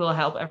environment will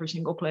help every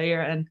single player.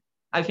 And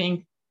I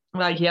think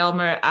like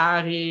Jelmer,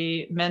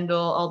 Ari, Mendel,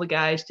 all the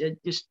guys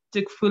that just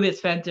took full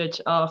advantage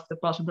of the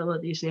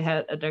possibilities they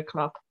had at their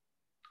club.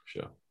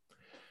 Sure.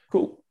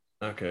 Cool.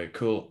 Okay,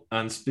 cool.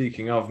 And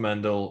speaking of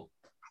Mendel,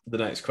 the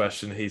next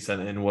question he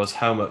sent in was,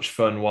 how much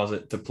fun was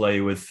it to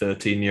play with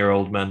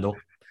 13-year-old Mendel?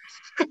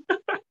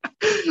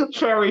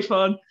 Very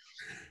fun.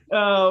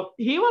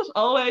 He was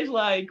always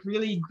like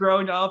really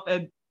grown up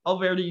and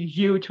already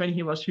huge when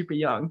he was super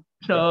young.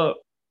 So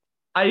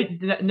I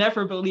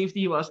never believed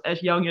he was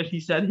as young as he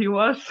said he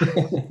was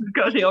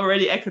because he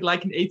already acted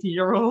like an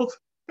 18-year-old.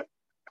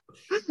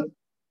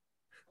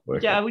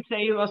 Yeah, I would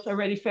say he was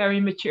already very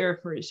mature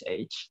for his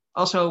age.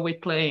 Also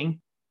with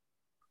playing,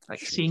 like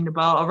seeing the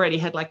ball, already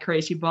had like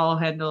crazy ball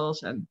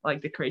handles and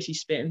like the crazy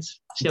spins.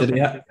 Did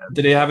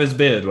he have his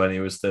beard when he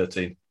was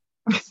 13?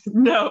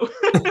 No.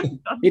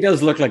 He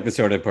does look like the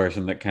sort of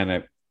person that kind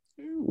of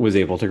was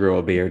able to grow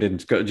a beard in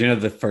school. Do you know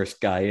the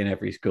first guy in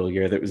every school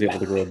year that was able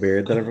to grow a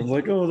beard that everyone's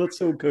like, oh, that's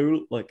so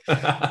cool? Like,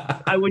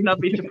 I would not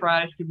be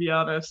surprised, to be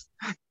honest.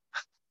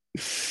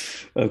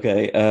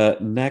 Okay.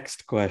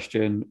 Next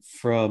question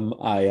from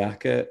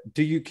Ayaka.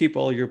 Do you keep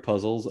all your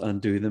puzzles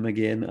and do them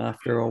again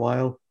after a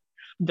while?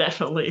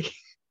 Definitely.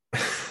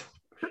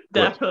 Look,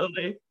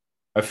 Definitely.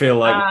 I feel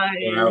like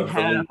I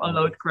have a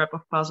load crap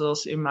of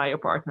puzzles in my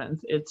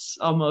apartment. It's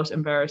almost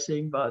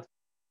embarrassing, but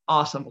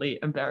awesomely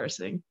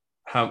embarrassing.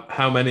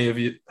 how many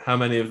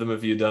of them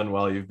have you done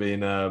while you've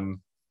been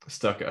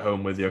stuck at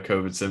home with your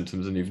COVID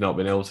symptoms and you've not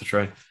been able to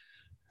train?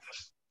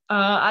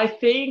 I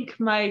think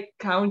my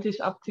count is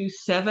up to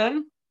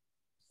 7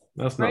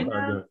 That's not right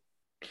bad. now.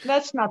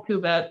 That's not too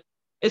bad.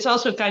 It's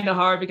also kind of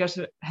hard because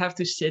I have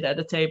to sit at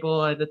a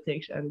table and it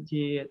takes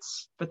energy.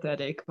 It's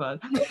pathetic,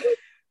 but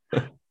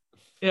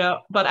yeah.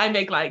 But I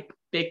make like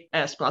big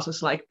ass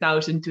puzzles, like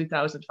 1,000,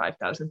 2,000,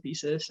 5,000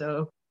 pieces.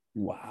 So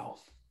Wow.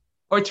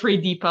 or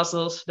 3D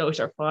puzzles. Those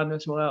are fun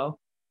as well.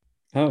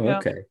 Oh, Yeah.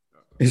 okay.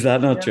 Is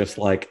that not Yeah. just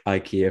like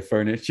IKEA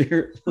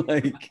furniture?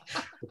 Like,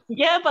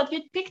 Yeah, but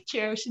with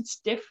pictures, it's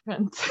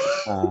different.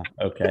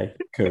 okay,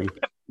 cool.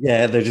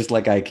 Yeah, they're just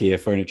like IKEA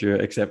furniture,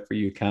 except for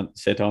you can't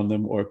sit on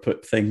them or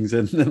put things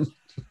in them.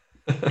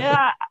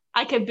 Yeah,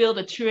 I can build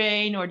a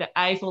train or the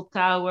Eiffel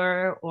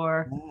Tower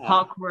or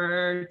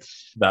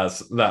Hogwarts,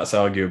 That's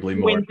arguably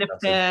more impressive.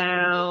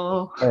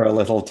 Winterfell. Or a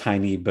little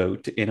tiny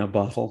boat in a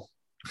bottle.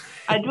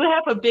 I do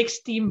have a big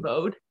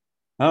steamboat.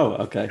 Oh,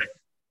 okay.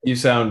 You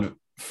sound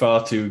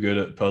far too good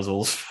at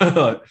puzzles.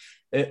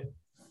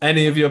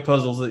 Any of your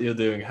puzzles that you're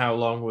doing, how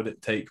long would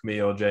it take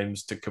me or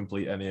James to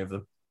complete any of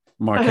them?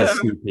 Mark has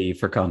CP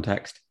for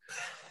context.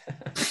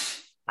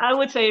 I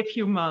would say a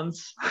few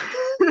months.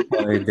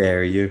 How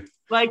dare you?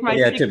 Like my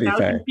Yeah, to be 6,000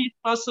 fair. piece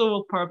puzzle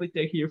will probably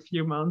take you a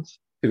few months.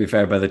 To be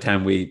fair, by the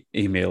time we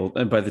mailed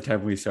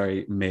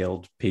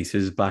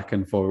pieces back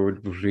and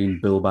forward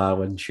between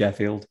Bilbao and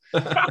Sheffield,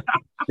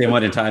 the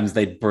amount of times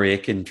they'd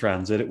break in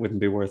transit, it wouldn't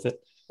be worth it.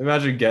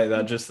 Imagine getting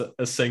that, just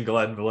a single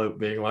envelope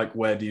being like,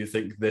 where do you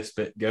think this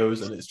bit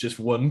goes? And it's just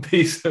one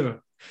piece of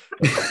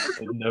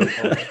no.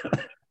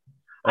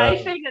 I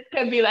think it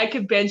can be like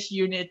a bench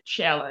unit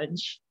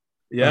challenge.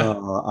 Yeah.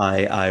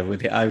 I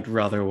would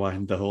rather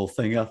wind the whole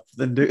thing up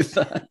than do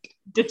that.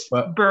 Just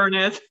burn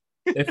it.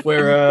 If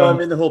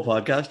we're the whole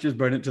podcast, just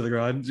burn it to the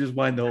ground, just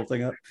wind the whole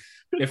thing up.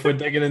 If we're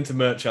digging into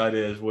merch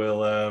ideas, we'll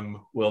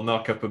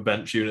knock up a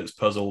bench units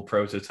puzzle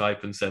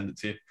prototype and send it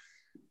to you.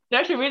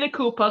 There's a really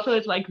cool puzzle.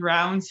 It's like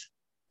round.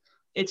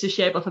 It's the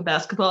shape of a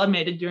basketball. I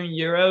made it during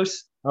Euros.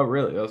 Oh,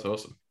 really? That's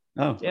awesome.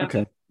 Oh, yeah.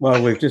 Okay.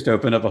 Well, we've just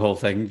opened up a whole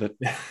thing that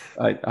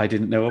I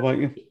didn't know about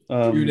you.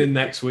 Tune in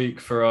next week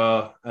for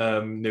our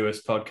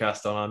newest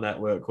podcast on our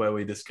network where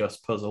we discuss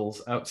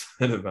puzzles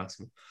outside of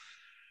basketball.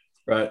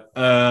 Right.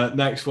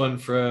 Next one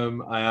from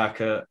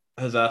Ayaka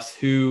has asked,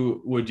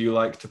 who would you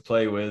like to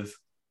play with,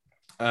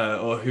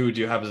 or who would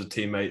you have as a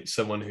teammate,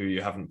 someone who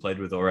you haven't played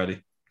with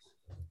already?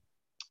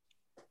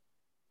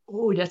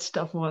 Oh, that's a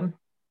tough one.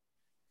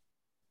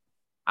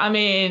 I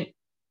mean,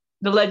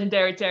 the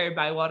legendary Terry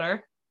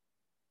Bywater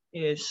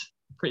is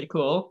pretty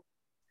cool.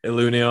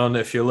 Ilunion,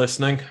 if you're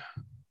listening,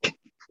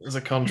 there's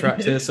a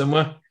contract here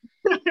somewhere.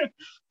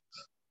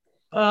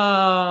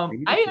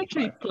 I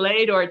actually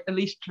played or at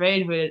least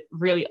trained with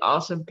really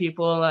awesome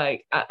people.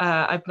 Like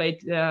I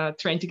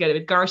trained together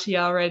with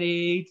Garcia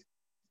already,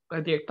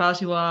 Dirk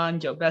Pasiwan,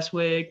 Joe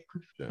Beswick,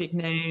 big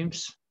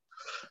names.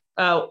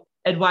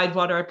 At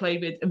Whitewater, I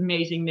played with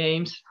amazing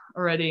names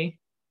already.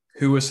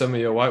 Who were some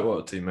of your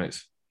Whitewater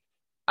teammates?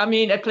 I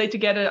mean, I played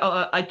together.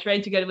 I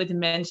trained together with the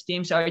men's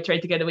team, so I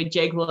trained together with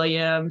Jake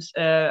Williams.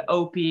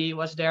 OP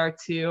was there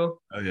too.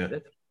 Oh yeah,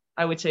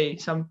 I would say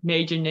some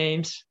major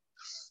names.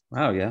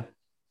 Wow, yeah.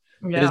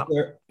 Yeah.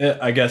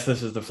 I guess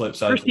this is the flip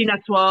side. Christina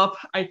Swab,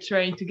 I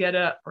trained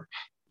together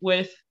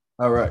with.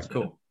 All right,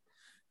 cool.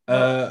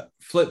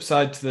 Flip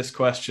side to this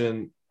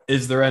question: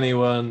 is there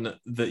anyone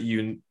that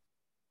you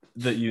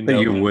know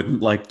you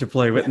wouldn't like to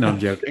play with? No, I'm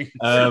joking.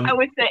 I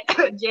would say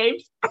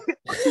James.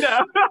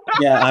 No.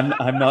 Yeah,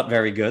 I'm not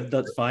very good.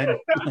 That's fine.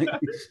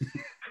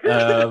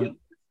 JK.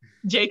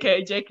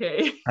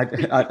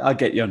 I'll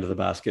get you under the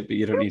basket, but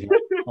you don't need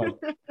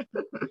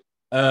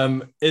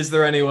to. Is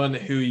there anyone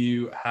who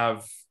you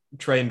have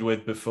trained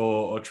with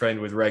before or trained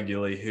with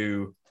regularly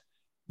who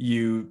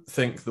you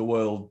think the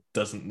world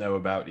doesn't know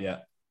about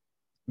yet,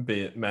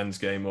 be it men's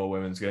game or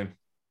women's game?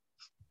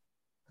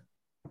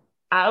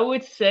 I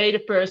would say the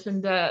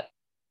person that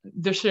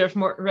deserves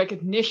more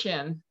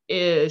recognition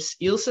is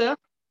Ilse.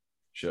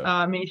 Sure.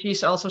 I mean,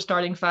 she's also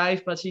starting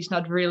 5, but she's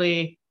not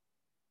really,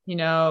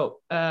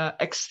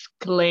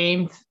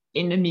 exclaimed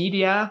in the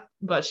media,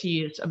 but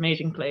she is an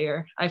amazing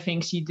player. I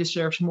think she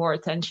deserves more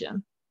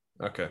attention.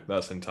 Okay,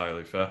 that's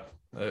entirely fair.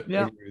 I agree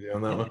with you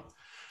on that one.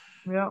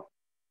 Yeah.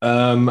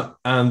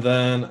 And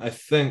then I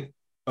think,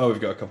 we've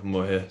got a couple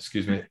more here.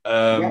 Excuse me.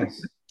 Yes.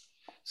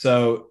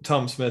 So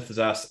Tom Smith has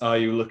asked, are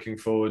you looking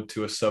forward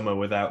to a summer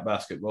without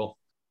basketball?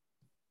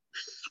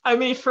 I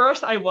mean,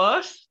 first I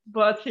was,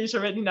 but he's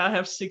already now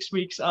have 6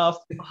 weeks of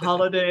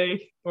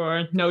holiday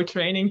or no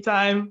training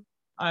time.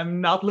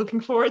 I'm not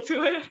looking forward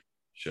to it.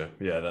 Sure.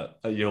 Yeah,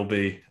 that you'll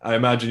be. I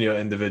imagine your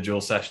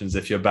individual sessions,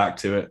 if you're back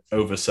to it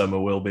over summer,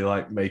 will be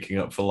like making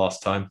up for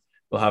lost time.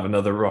 We'll have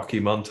another Rocky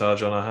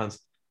montage on our hands.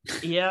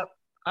 Yep.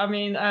 I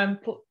mean, I'm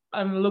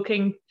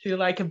looking to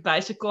like a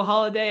bicycle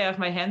holiday. I have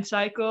my hand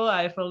cycle.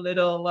 I have a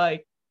little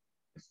like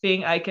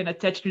thing I can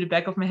attach to the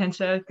back of my hand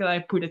cycle. I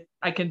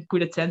can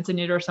put a tent in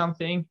it or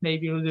something.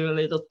 Maybe we'll do a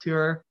little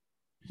tour.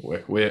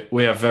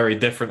 We have very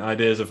different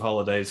ideas of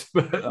holidays.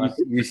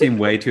 You seem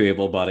way too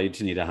able-bodied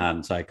to need a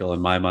hand cycle in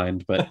my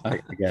mind, but I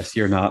guess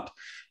you're not.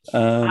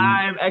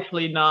 I'm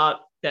actually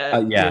not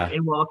that good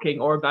in walking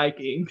or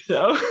biking.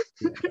 So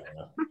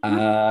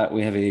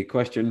we have a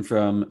question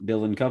from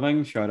Dylan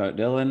Cummings. Shout out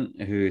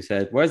Dylan, who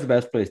said, "Where's the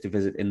best place to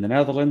visit in the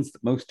Netherlands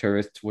that most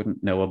tourists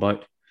wouldn't know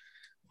about?"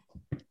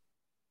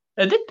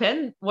 It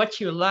depends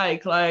what you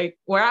like. Like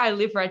where I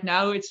live right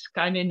now, it's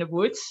kind of in the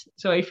woods.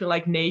 So if you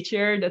like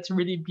nature, that's a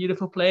really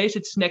beautiful place.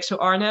 It's next to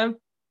Arnhem.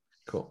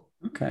 Cool.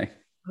 Okay.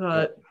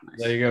 But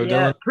there you go,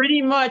 yeah, Dylan.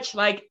 pretty much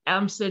like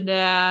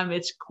Amsterdam.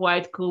 It's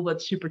quite cool,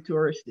 but super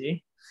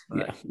touristy. But,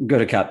 yeah, go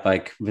to cat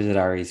bike, visit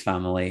Ari's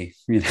family.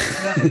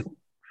 Yeah.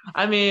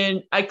 I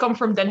mean, I come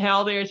from Den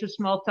Helder. It's a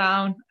small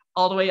town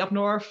all the way up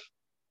north.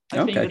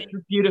 I think it's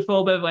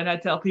beautiful, but when I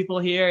tell people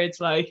here,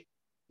 it's like,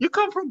 you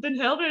come from Den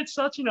Helder, it's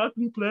such an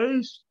ugly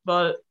place.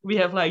 But we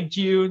have like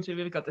dunes, and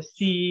we've got the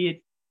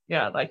sea.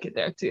 Yeah, I like it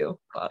there too.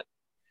 But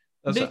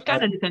it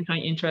kind of depends on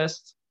your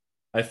interests.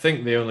 I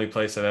think the only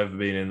place I've ever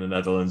been in the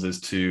Netherlands is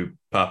to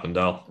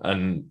Papendal,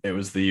 and it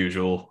was the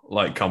usual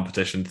like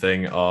competition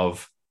thing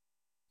of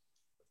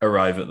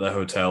arrive at the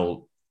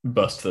hotel,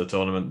 bus to the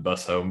tournament,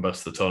 bus home,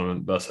 bus to the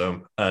tournament, bus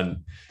home,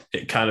 and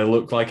it kind of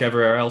looked like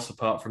everywhere else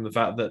apart from the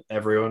fact that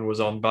everyone was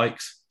on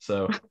bikes.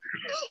 So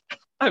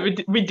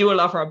we do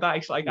love our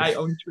bikes. Like I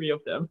own 3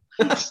 of them,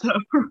 so,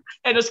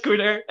 and a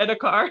scooter and a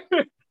car.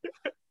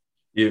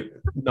 You're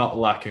not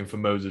lacking for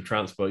modes of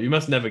transport. You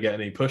must never get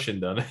any pushing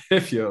done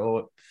if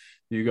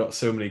you got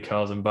so many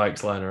cars and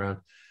bikes lying around.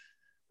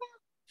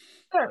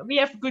 We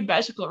have good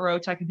bicycle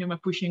roads I can do my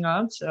pushing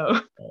on. So,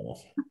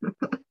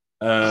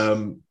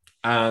 and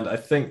I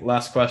think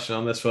last question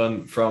on this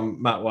one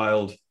from Matt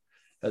Wild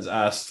has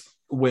asked,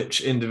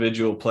 which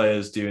individual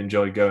players do you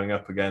enjoy going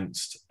up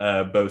against,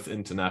 both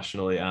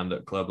internationally and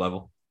at club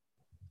level?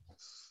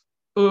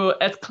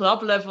 At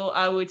club level,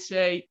 I would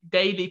say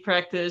daily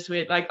practice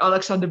with like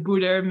Alexander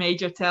Boeder,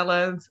 major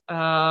talent.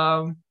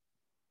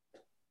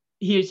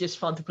 He's just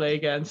fun to play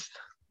against.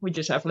 We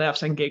just have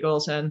laughs and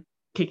giggles and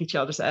kick each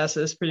other's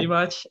asses pretty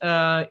much.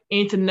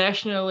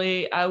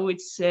 Internationally, I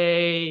would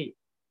say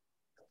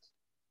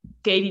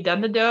Katie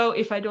Dunderdoe,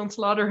 if I don't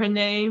slaughter her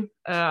name.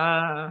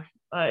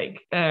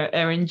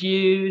 Aaron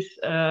Hughes,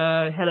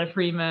 Hella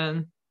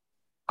Freeman,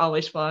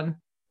 always fun.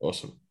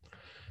 Awesome.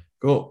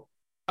 Cool.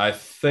 I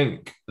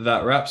think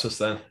that wraps us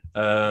then.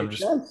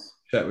 Just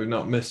check we've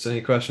not missed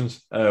any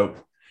questions. Oh,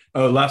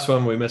 last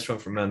one, we missed one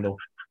from Mendel.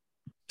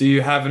 Do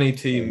you have any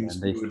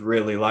teams you would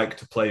really like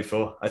to play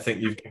for? I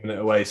think you've given it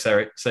away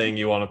saying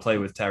you want to play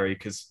with Terry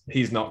because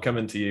he's not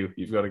coming to you.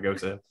 You've got to go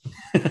to him.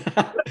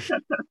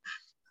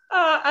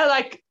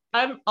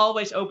 I'm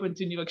always open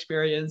to new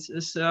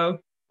experiences. So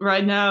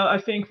right now, I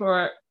think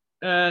for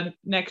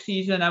next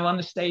season, I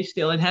want to stay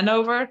still in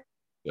Hanover.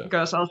 Yeah.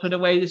 Because also the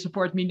way they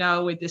support me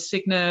now with this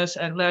sickness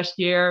and last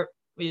year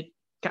with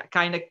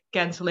kind of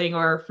canceling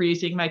or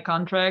freezing my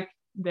contract,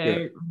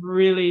 they're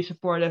really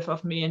supportive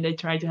of me and they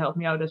try to help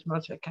me out as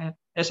much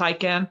as I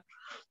can.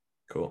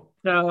 Cool.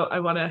 So I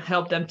want to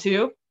help them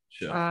too.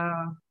 Sure.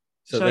 I'm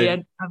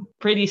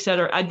pretty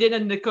set. I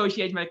didn't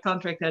negotiate my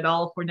contract at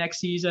all for next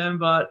season,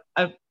 but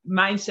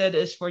mindset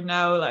is for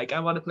now, like I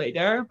want to play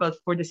there, but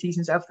for the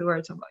seasons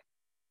afterwards, I'm like,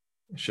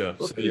 sure.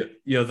 So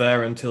you're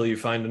there until you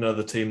find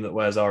another team that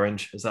wears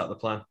orange. Is that the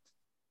plan?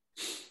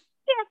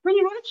 Yeah,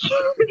 pretty much.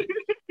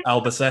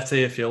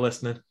 Albacete, if you're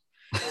listening.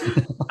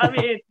 I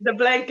mean, the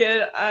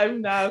blanket,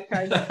 I'm now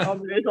kind of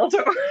on it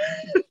also.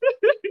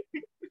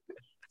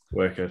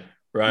 Wicked.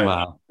 Right.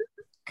 Wow.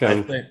 Cool.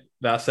 I think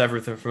that's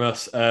everything from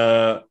us.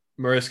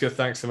 Mariska,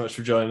 thanks so much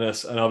for joining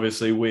us. And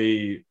obviously,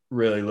 we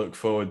really look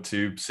forward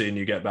to seeing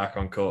you get back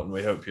on court, and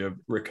we hope your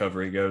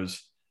recovery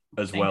goes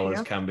as well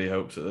as can be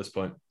hoped at this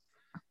point.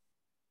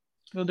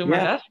 We'll do my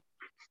best.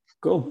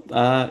 Cool.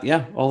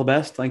 All the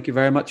best. Thank you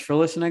very much for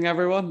listening,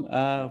 everyone.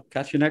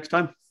 Catch you next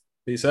time.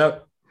 Peace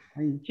out.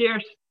 Bye.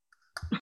 Cheers.